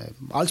mine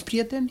alți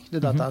prieteni, de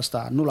data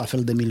asta nu la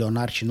fel de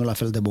milionari și nu la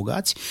fel de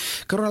bogați,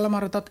 cărora le-am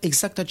arătat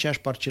exact aceeași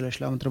parcelă și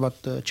le-am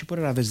întrebat ce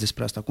părere aveți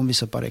despre asta, cum vi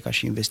se pare ca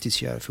și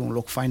investiție, ar fi un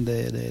loc fain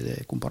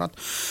de cumpărat,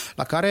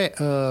 la care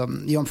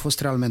eu am fost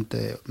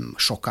realmente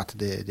șocat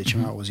de ce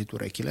mi-au auzit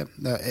urechile.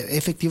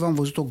 Efectiv am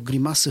văzut o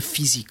grimasă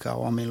fizică a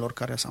oamenilor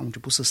care au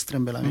început să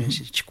strâmbe la mine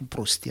și ce cu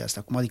prostia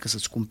asta, cum adică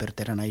să-ți cumperi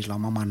teren aici la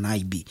mama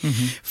naibii,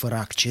 fără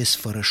acces,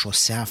 fără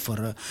șosea,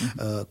 fără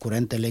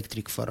curent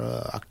electric,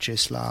 fără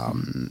acces la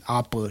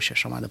apă și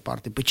așa mai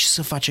departe. Păi ce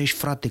să faci aici,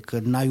 frate, că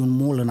n-ai un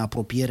mall în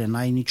apropiere,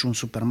 n-ai niciun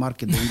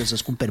supermarket de unde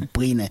să-ți cumperi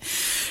pâine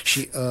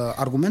și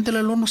argumentele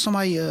lor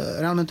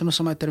realmente nu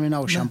se mai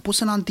terminau și am pus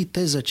în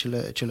antiteză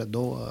cele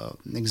două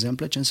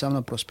exemple, ce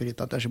înseamnă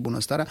prosperitatea și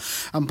bunăstarea.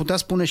 Am putea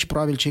spune și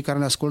probabil cei care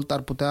ne ascultă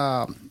ar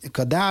putea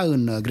cădea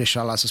în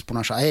greșeala să spun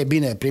așa,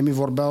 bine, primii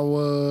vorbeau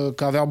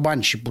că aveau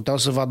bani și puteau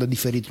să vadă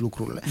diferit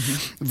lucrurile.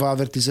 Vă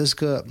avertizez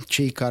că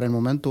cei care în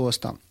momentul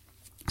ăsta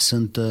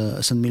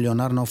sunt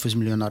milionari, n-au fost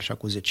milionari și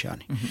acum 10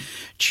 ani,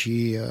 ci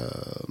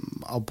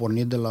au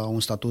pornit de la un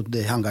statut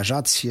de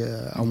angajați,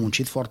 au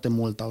muncit foarte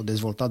mult, au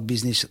dezvoltat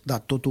business, dar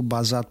totul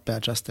bazat pe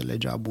această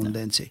lege a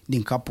abundenței.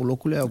 Din capul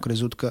locului au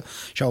crezut că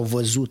și au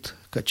văzut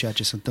că ceea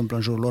ce se întâmplă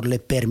în jurul lor le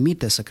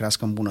permite să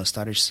crească în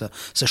bunăstare și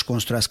să-și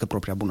construiască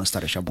propria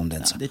bunăstare și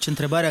abundență. Deci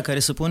întrebarea care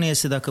se pune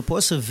este dacă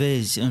poți să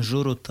vezi în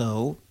jurul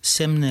tău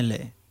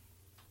semnele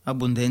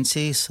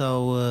abundenței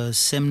sau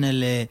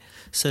semnele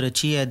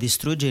sărăciei, a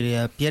distrugerii,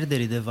 a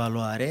pierderii de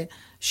valoare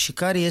și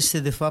care este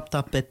de fapt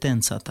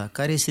apetența ta,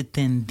 care este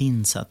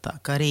tendința ta,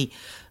 care-i,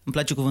 îmi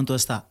place cuvântul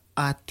ăsta,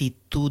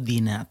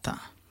 atitudinea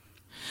ta.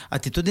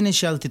 Atitudine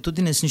și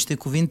altitudine sunt niște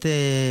cuvinte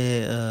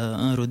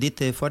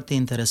înrudite foarte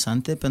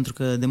interesante, pentru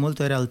că de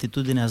multe ori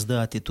altitudinea îți dă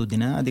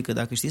atitudinea, adică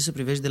dacă știi să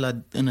privești de la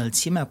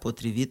înălțimea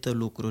potrivită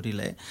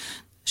lucrurile,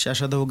 și aș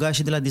adăuga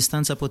și de la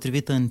distanța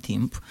potrivită în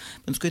timp,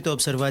 pentru că uite o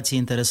observație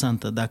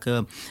interesantă,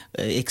 dacă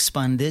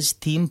expandezi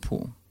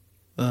timpul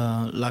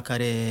la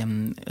care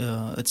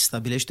îți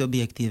stabilești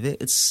obiective,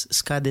 îți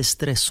scade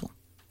stresul.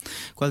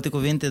 Cu alte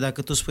cuvinte,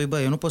 dacă tu spui,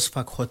 eu nu pot să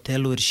fac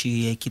hoteluri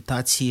și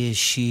echitație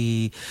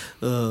și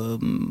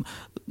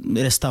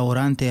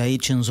restaurante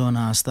aici în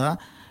zona asta,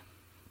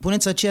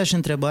 puneți aceeași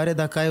întrebare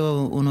dacă ai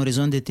un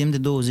orizont de timp de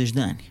 20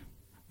 de ani.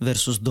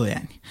 Versus 2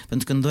 ani.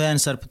 Pentru că în 2 ani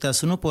s-ar putea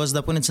să nu poți,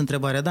 dar puneți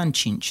întrebarea, în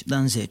 5,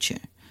 în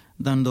 10,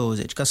 în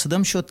 20. Ca să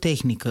dăm și o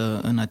tehnică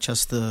în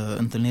această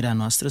întâlnire a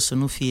noastră, să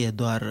nu fie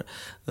doar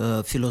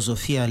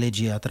filozofia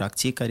legii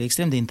atracției, care e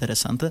extrem de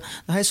interesantă,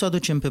 dar hai să o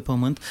aducem pe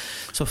pământ,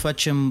 să o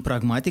facem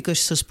pragmatică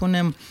și să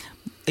spunem,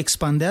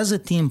 expandează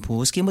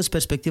timpul, schimbă-ți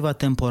perspectiva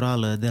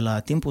temporală de la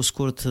timpul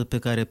scurt pe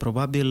care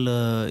probabil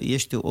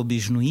ești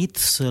obișnuit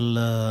să-l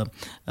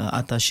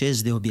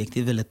atașezi de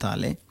obiectivele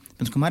tale.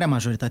 Pentru că marea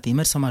majoritate,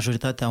 imersa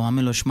majoritatea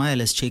oamenilor și mai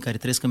ales cei care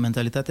trăiesc în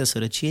mentalitatea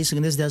sărăciei se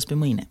gândesc de azi pe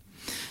mâine.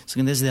 Se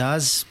gândesc de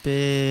azi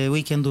pe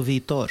weekendul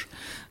viitor.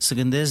 Se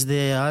gândesc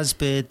de azi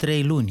pe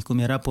 3 luni, cum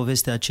era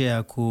povestea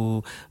aceea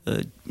cu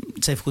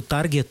ți-ai făcut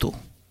targetul.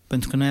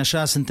 Pentru că noi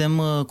așa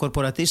suntem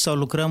corporatiști sau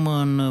lucrăm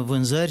în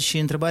vânzări și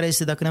întrebarea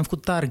este dacă ne-am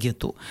făcut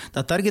targetul.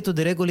 Dar targetul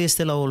de regulă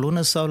este la o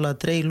lună sau la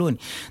 3 luni.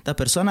 Dar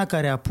persoana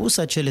care a pus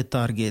acele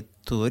targeturi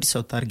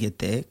sau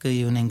targete, că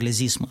e un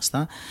englezism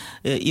ăsta,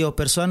 e o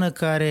persoană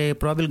care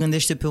probabil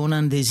gândește pe un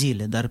an de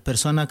zile, dar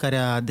persoana care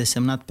a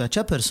desemnat pe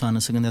acea persoană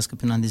să gândească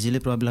pe un an de zile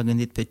probabil a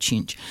gândit pe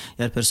 5.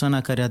 Iar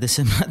persoana care a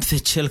desemnat pe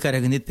cel care a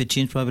gândit pe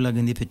 5 probabil a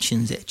gândit pe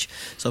 50.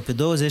 Sau pe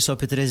 20 sau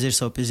pe 30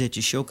 sau pe 10.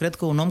 Și eu cred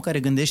că un om care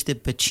gândește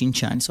pe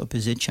 5 ani sau pe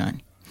 10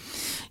 ani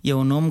e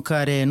un om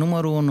care,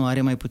 numărul 1,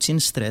 are mai puțin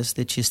stres,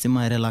 deci este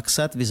mai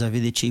relaxat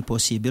vis-a-vis de ce e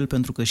posibil,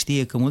 pentru că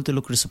știe că multe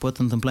lucruri se pot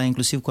întâmpla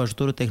inclusiv cu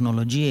ajutorul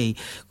tehnologiei,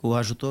 cu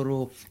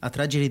ajutorul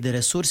atragerii de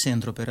resurse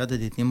într-o perioadă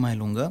de timp mai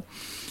lungă.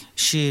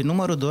 Și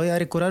numărul 2,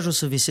 are curajul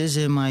să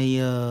viseze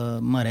mai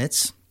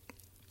măreț,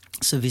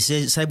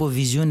 să aibă o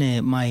viziune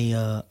mai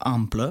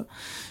amplă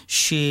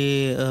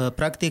și,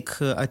 practic,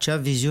 acea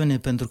viziune,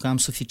 pentru că am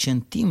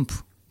suficient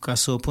timp ca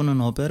să o pun în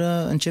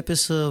operă, începe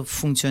să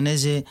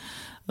funcționeze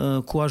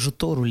cu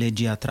ajutorul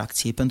legii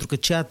atracției, pentru că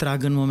ce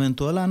atrag în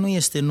momentul ăla nu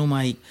este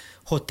numai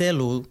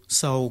hotelul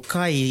sau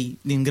caii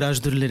din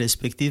grajdurile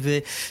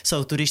respective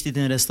sau turiștii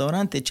din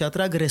restaurante, ci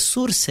atrag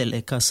resursele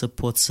ca să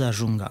pot să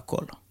ajung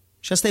acolo.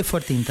 Și asta e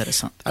foarte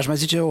interesant. Aș mai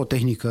zice o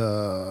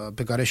tehnică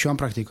pe care și eu am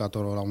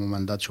practicat-o la un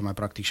moment dat și o mai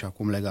practic și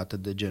acum legată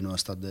de genul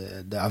ăsta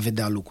de a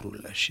vedea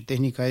lucrurile. Și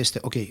tehnica este,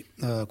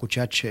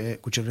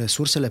 cu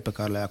resursele pe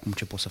care le ai acum,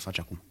 ce poți să faci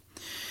acum?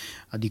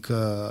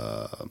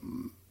 Adică,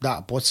 da,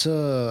 poți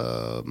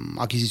să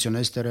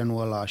achiziționezi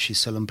terenul ăla și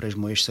să-l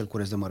împrejmuiești, să-l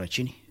cureți de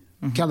mărăcini,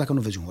 chiar dacă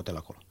nu vezi un hotel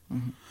acolo.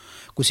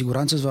 Cu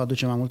siguranță îți va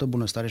aduce mai multă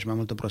bunăstare și mai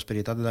multă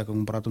prosperitate dacă ai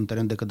cumpărat un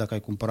teren decât dacă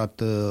ai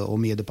cumpărat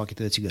 1000 de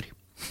pachete de țigări.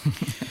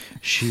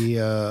 Și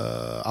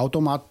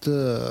automat,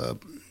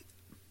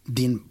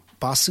 din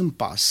pas în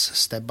pas,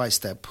 step by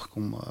step,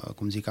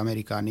 cum zic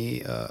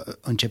americanii,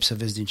 începi să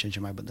vezi din ce în ce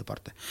mai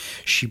departe.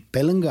 Și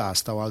pe lângă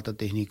asta, o altă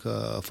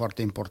tehnică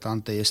foarte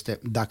importantă este,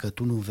 dacă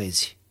tu nu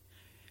vezi,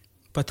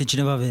 poate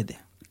cineva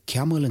vede.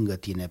 Cheamă lângă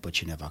tine pe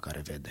cineva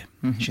care vede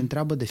și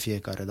întreabă de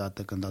fiecare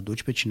dată când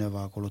aduci pe cineva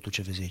acolo, tu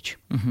ce vezi aici?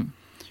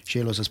 Și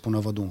el o să spună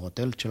văd un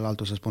hotel, celălalt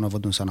o să spună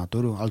văd un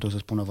sanatoriu, altul o să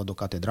spună văd o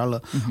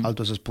catedrală,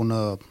 altul o să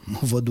spună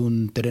văd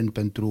un teren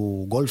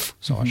pentru golf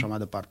sau așa mai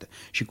departe.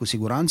 Și cu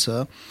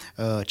siguranță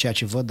ceea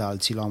ce văd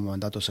alții la un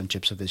moment dat o să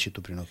începi să vezi și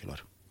tu prin ochii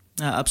lor.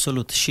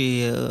 Absolut.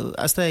 Și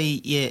asta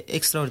e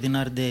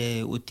extraordinar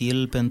de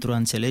util pentru a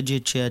înțelege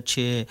ceea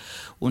ce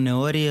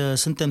uneori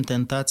suntem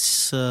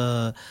tentați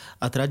să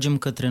atragem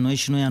către noi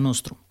și noi a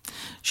nostru.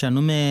 Și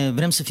anume,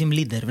 vrem să fim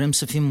lideri, vrem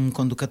să fim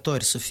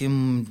conducători, să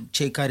fim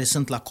cei care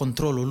sunt la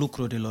controlul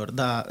lucrurilor.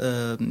 Dar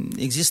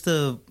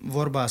există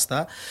vorba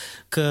asta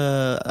că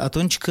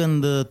atunci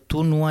când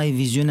tu nu ai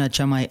viziunea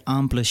cea mai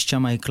amplă și cea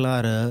mai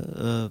clară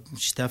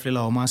și te afli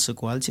la o masă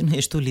cu alții, nu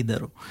ești tu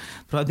liderul.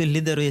 Probabil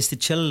liderul este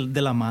cel de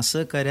la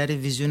masă care are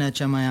viziunea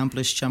cea mai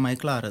amplă și cea mai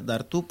clară.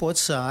 Dar tu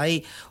poți să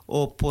ai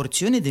o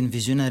porțiune din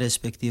viziunea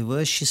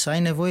respectivă și să ai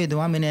nevoie de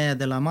oamenii aia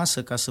de la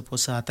masă ca să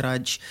poți să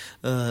atragi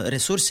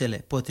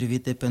resursele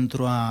potrivite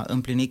pentru a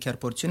împlini chiar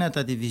porțiunea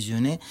ta de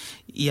viziune,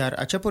 iar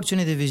acea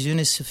porțiune de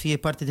viziune să fie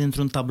parte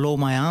dintr-un tablou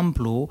mai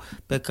amplu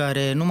pe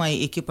care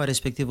numai echipa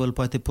respectivă îl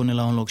poate pune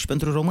la un loc. Și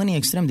pentru românii e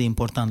extrem de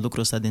important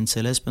lucrul ăsta de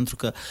înțeles, pentru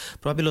că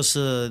probabil o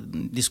să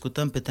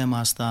discutăm pe tema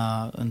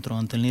asta într-o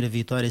întâlnire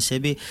viitoare,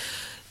 Sebi,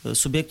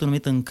 subiectul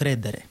numit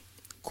încredere.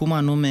 Cum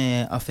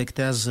anume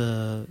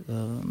afectează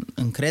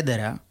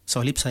încrederea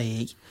sau lipsa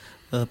ei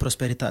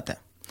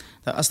prosperitatea.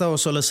 Asta o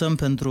să o lăsăm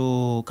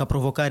ca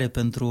provocare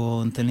pentru o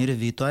întâlnire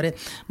viitoare.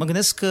 Mă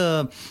gândesc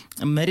că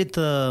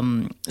merită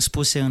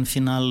spuse în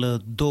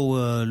final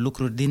două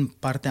lucruri din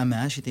partea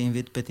mea și te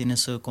invit pe tine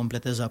să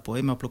completezi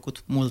apoi. Mi-au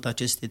plăcut mult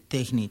aceste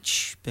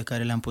tehnici pe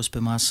care le-am pus pe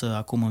masă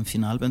acum în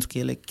final, pentru că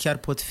ele chiar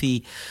pot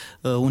fi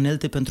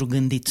unelte pentru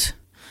gândit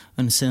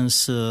în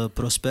sens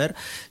prosper.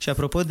 Și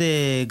apropo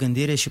de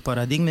gândire și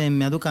paradigme,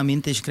 mi-aduc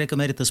aminte și cred că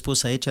merită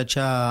spus aici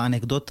acea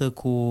anecdotă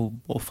cu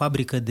o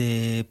fabrică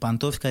de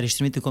pantofi care își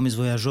trimite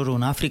comisvoiajorul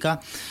în Africa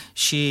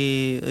și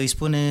îi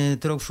spune,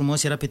 te rog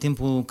frumos, era pe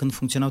timpul când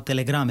funcționau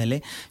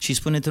telegramele, și îi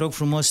spune, te rog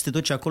frumos să te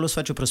duci acolo, să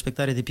faci o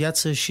prospectare de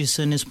piață și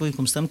să ne spui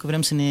cum stăm, că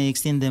vrem să ne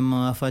extindem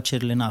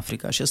afacerile în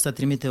Africa. Și ăsta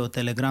trimite o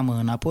telegramă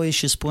înapoi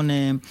și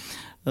spune,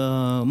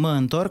 mă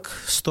întorc,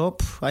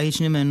 stop, aici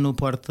nimeni nu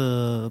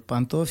poartă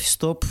pantofi,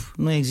 stop,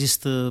 nu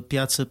există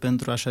piață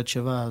pentru așa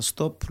ceva,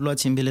 stop,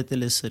 luați-mi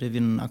biletele să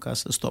revin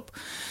acasă, stop.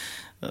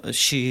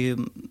 Și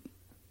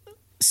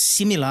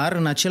similar,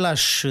 în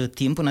același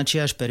timp, în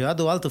aceeași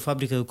perioadă, o altă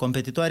fabrică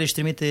competitoare își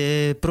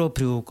trimite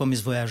propriul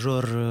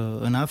comisvoiajor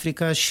în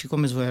Africa și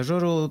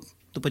comisvoiajorul,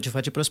 după ce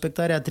face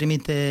prospectarea,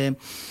 trimite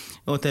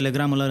o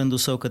telegramă la rândul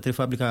său către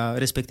fabrica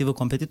respectivă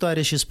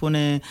competitoare și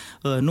spune,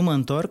 nu mă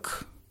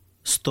întorc,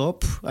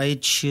 stop,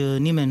 aici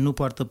nimeni nu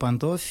poartă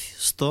pantofi,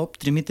 stop,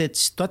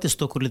 trimiteți toate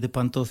stocurile de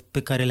pantofi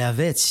pe care le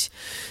aveți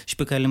și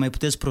pe care le mai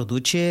puteți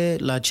produce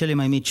la cele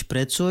mai mici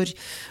prețuri,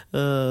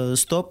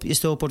 stop,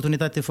 este o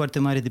oportunitate foarte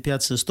mare de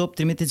piață, stop,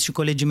 trimiteți și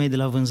colegii mei de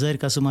la vânzări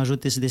ca să mă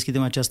ajute să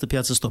deschidem această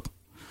piață, stop.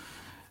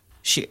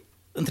 Și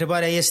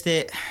întrebarea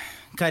este,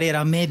 care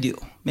era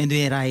mediul?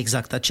 Mediul era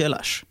exact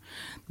același.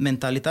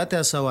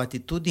 Mentalitatea sau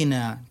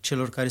atitudinea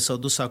celor care s-au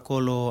dus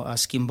acolo a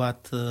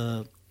schimbat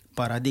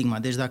paradigma.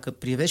 Deci dacă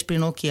privești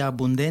prin ochii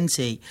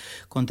abundenței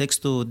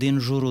contextul din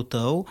jurul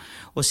tău,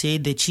 o să iei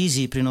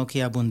decizii prin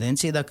ochii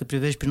abundenței, dacă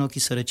privești prin ochii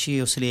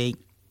sărăciei, o să le iei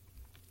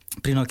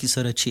prin ochii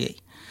sărăciei.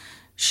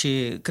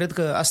 Și cred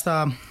că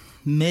asta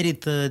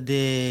merită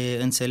de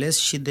înțeles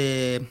și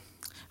de,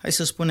 hai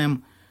să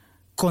spunem,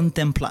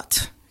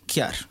 contemplat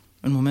chiar.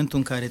 În momentul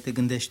în care te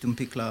gândești un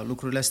pic la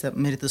lucrurile astea,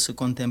 merită să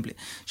contempli.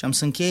 Și am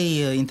să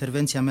închei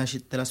intervenția mea și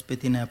te las pe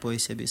tine apoi,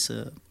 Sebi,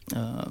 să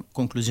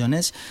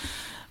concluzionezi.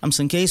 Am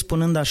să închei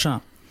spunând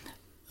așa,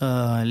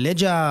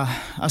 legea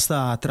asta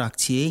a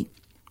atracției,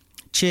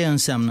 ce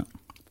înseamnă?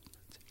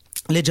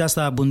 Legea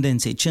asta a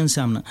abundenței, ce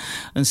înseamnă?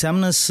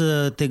 Înseamnă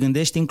să te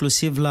gândești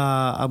inclusiv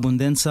la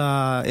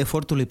abundența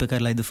efortului pe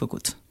care l-ai de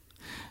făcut.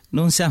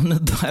 Nu înseamnă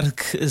doar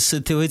să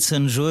te uiți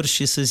în jur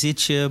și să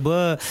zici,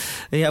 bă,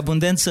 e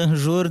abundență în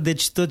jur,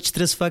 deci tot ce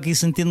trebuie să fac e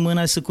să întind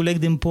mâna și să culeg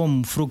din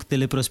pom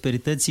fructele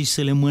prosperității și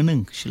să le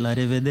mănânc și la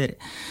revedere.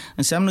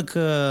 Înseamnă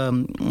că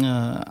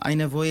ai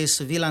nevoie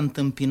să vii la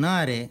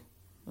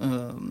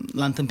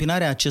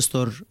întâmpinarea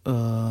acestor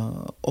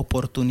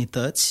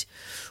oportunități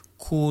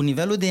cu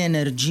nivelul de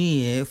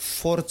energie,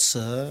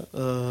 forță,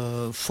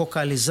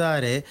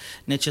 focalizare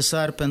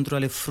necesar pentru a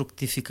le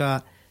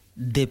fructifica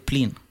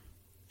deplin.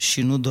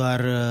 și nu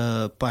doar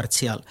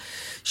parțial.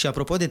 Și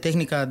apropo de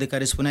tehnica de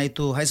care spuneai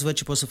tu, hai să văd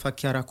ce pot să fac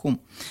chiar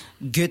acum.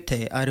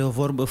 Goethe are o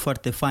vorbă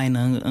foarte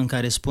faină în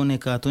care spune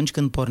că atunci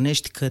când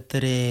pornești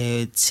către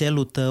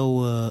țelul tău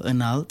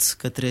înalt,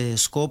 către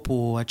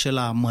scopul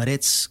acela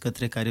măreț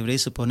către care vrei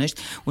să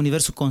pornești,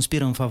 universul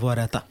conspiră în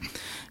favoarea ta.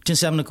 Ce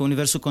înseamnă că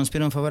universul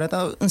conspiră în favoarea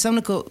ta?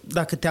 Înseamnă că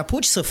dacă te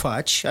apuci să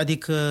faci,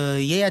 adică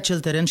iei acel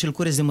teren și îl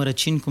cureți de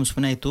mărăcini, cum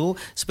spuneai tu,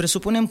 să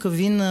presupunem că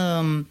vin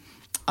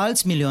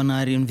alți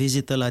milionari în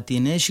vizită la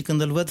tine și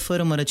când îl văd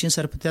fără mărăcini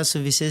s-ar putea să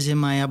viseze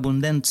mai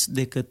abundent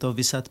decât au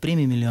visat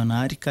primii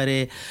milionari,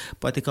 care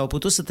poate că au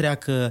putut să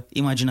treacă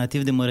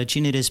imaginativ de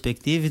mărăcini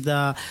respectivi,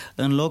 dar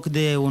în loc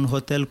de un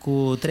hotel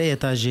cu 3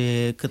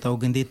 etaje cât au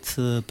gândit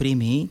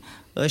primii,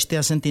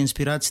 ăștia sunt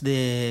inspirați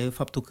de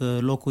faptul că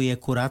locul e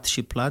curat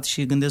și plat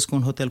și gândesc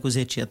un hotel cu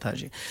 10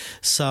 etaje.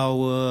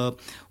 Sau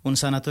un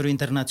sanatoriu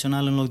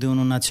internațional în loc de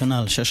unul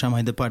național și așa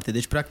mai departe.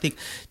 Deci, practic,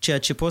 ceea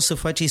ce poți să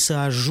faci e să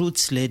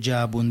ajuți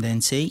legea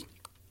abundenței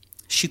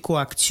și cu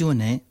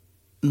acțiune,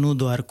 nu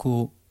doar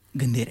cu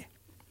gândire.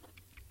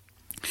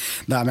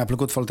 Da, mi-a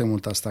plăcut foarte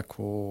mult asta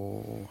cu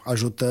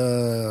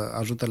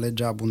ajută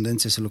legea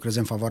abundenței să lucreze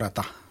în favoarea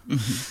ta.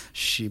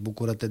 Și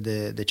bucură-te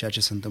de ceea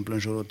ce se întâmplă în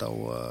jurul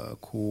tău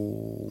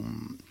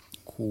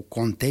cu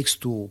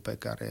contextul pe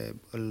care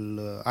îl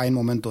ai în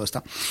momentul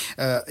ăsta.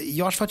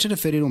 Eu aș face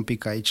referire un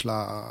pic aici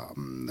la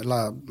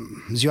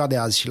ziua de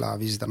azi și la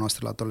vizita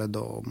noastră la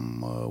Toledo.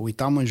 Mă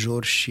uitam în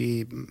jur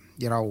și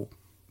erau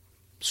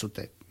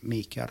sute,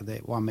 mii chiar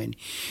de oameni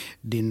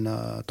din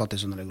toate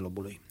zonele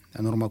globului.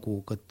 În urmă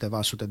cu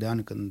câteva sute de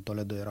ani, când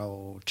Toledo era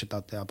o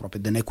cetate aproape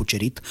de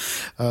necucerit,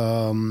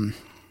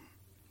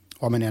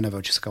 oamenii nu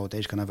aveau ce să caute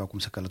aici, că nu aveau cum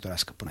să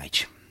călătorească până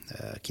aici.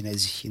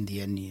 Chinezi,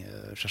 indieni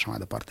și așa mai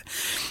departe.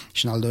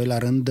 Și în al doilea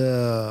rând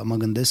mă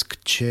gândesc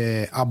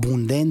ce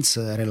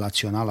abundență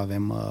relațională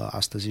avem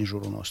astăzi în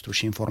jurul nostru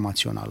și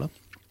informațională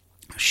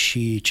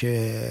și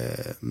ce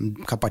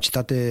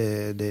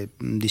capacitate de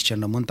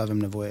discernământ avem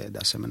nevoie de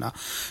asemenea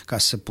ca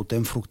să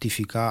putem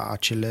fructifica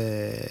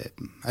acele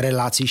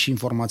relații și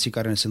informații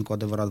care ne sunt cu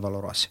adevărat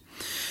valoroase.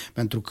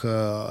 Pentru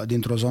că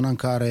dintr-o zonă în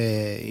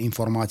care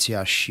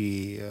informația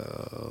și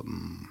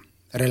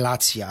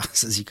relația,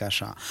 să zic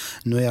așa,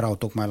 nu erau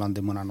tocmai la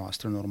îndemâna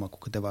noastră în urmă cu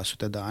câteva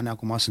sute de ani.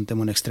 Acum suntem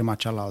în extrema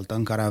cealaltă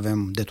în care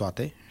avem de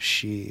toate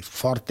și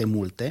foarte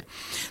multe,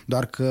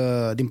 doar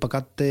că, din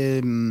păcate,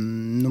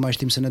 nu mai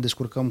știm să ne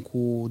descurcăm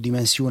cu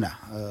dimensiunea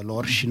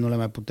lor și nu le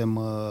mai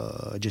putem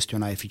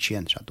gestiona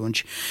eficient. Și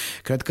atunci,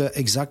 cred că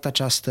exact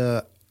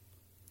această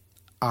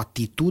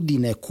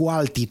atitudine cu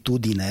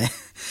altitudine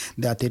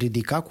de a te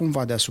ridica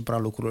cumva deasupra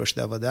lucrurilor și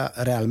de a vedea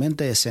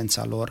realmente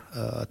esența lor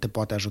te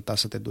poate ajuta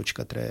să te duci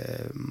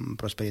către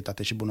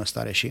prosperitate și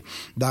bunăstare. Și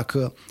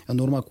dacă în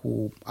urmă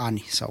cu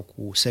ani sau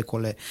cu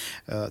secole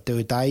te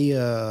uitai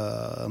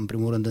în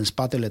primul rând în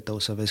spatele tău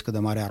să vezi cât de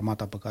mare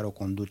armata pe care o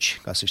conduci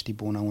ca să știi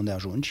până unde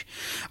ajungi,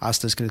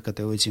 astăzi cred că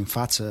te uiți în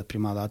față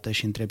prima dată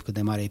și întrebi cât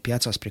de mare e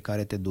piața spre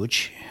care te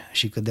duci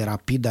și cât de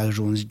rapid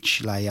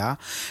ajungi la ea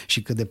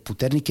și cât de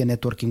puternic e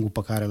networking-ul pe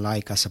care îl ai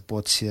ca să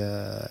poți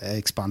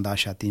expanda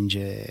și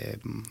atinge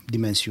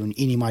dimensiuni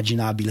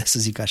inimaginabile, să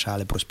zic așa,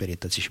 ale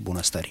prosperității și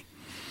bunăstării.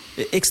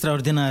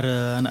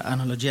 Extraordinară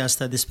analogia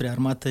asta despre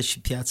armată și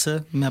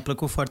piață. Mi-a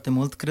plăcut foarte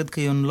mult. Cred că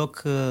e un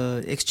loc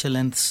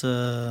excelent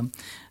să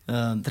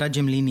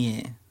tragem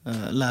linie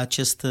la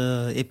acest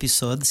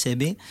episod,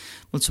 Sebi.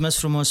 Mulțumesc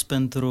frumos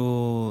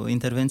pentru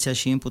intervenția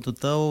și inputul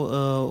tău.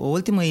 O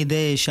ultimă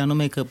idee și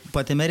anume că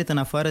poate merită în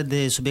afară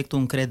de subiectul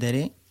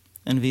încredere,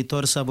 în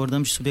viitor să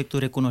abordăm și subiectul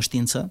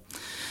recunoștință,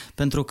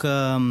 pentru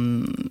că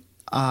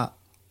a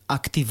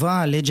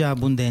activa legea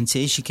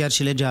abundenței și chiar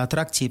și legea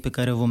atracției pe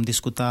care o vom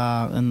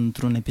discuta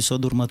într-un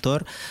episod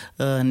următor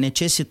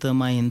necesită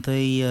mai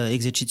întâi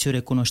exercițiul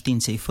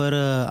recunoștinței.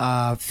 Fără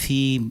a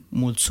fi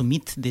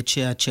mulțumit de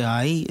ceea ce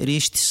ai,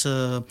 riști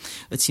să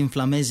îți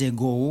inflamezi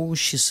ego-ul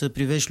și să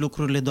privești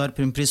lucrurile doar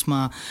prin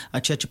prisma a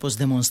ceea ce poți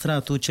demonstra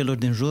tu celor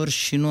din jur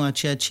și nu a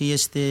ceea ce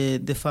este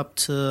de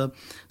fapt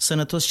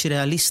sănătos și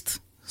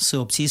realist să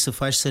obții, să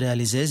faci, să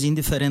realizezi,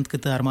 indiferent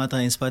câtă armată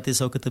ai în spate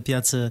sau câtă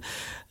piață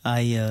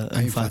ai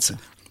în față.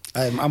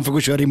 Am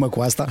făcut și o rimă cu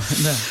asta.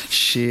 Da.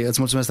 Și îți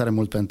mulțumesc tare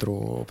mult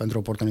pentru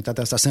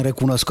oportunitatea asta. Sunt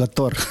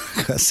recunoscător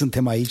că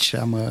suntem aici.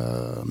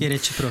 E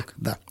reciproc.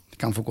 Da,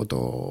 că am făcut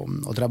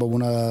o treabă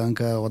bună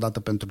încă o dată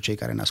pentru cei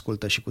care ne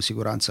ascultă și cu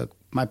siguranță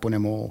mai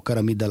punem o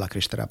cărămidă la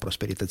creșterea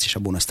prosperității și a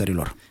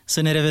bunăstărilor.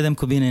 Să ne revedem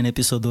cu bine în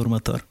episodul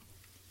următor.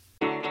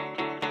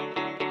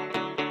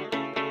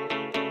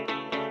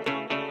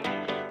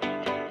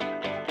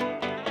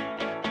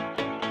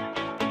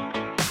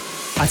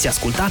 Ați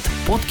ascultat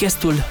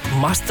podcastul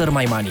Master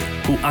My Money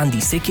cu Andy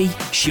Sechei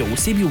și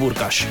Eusebiu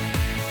Burcaș.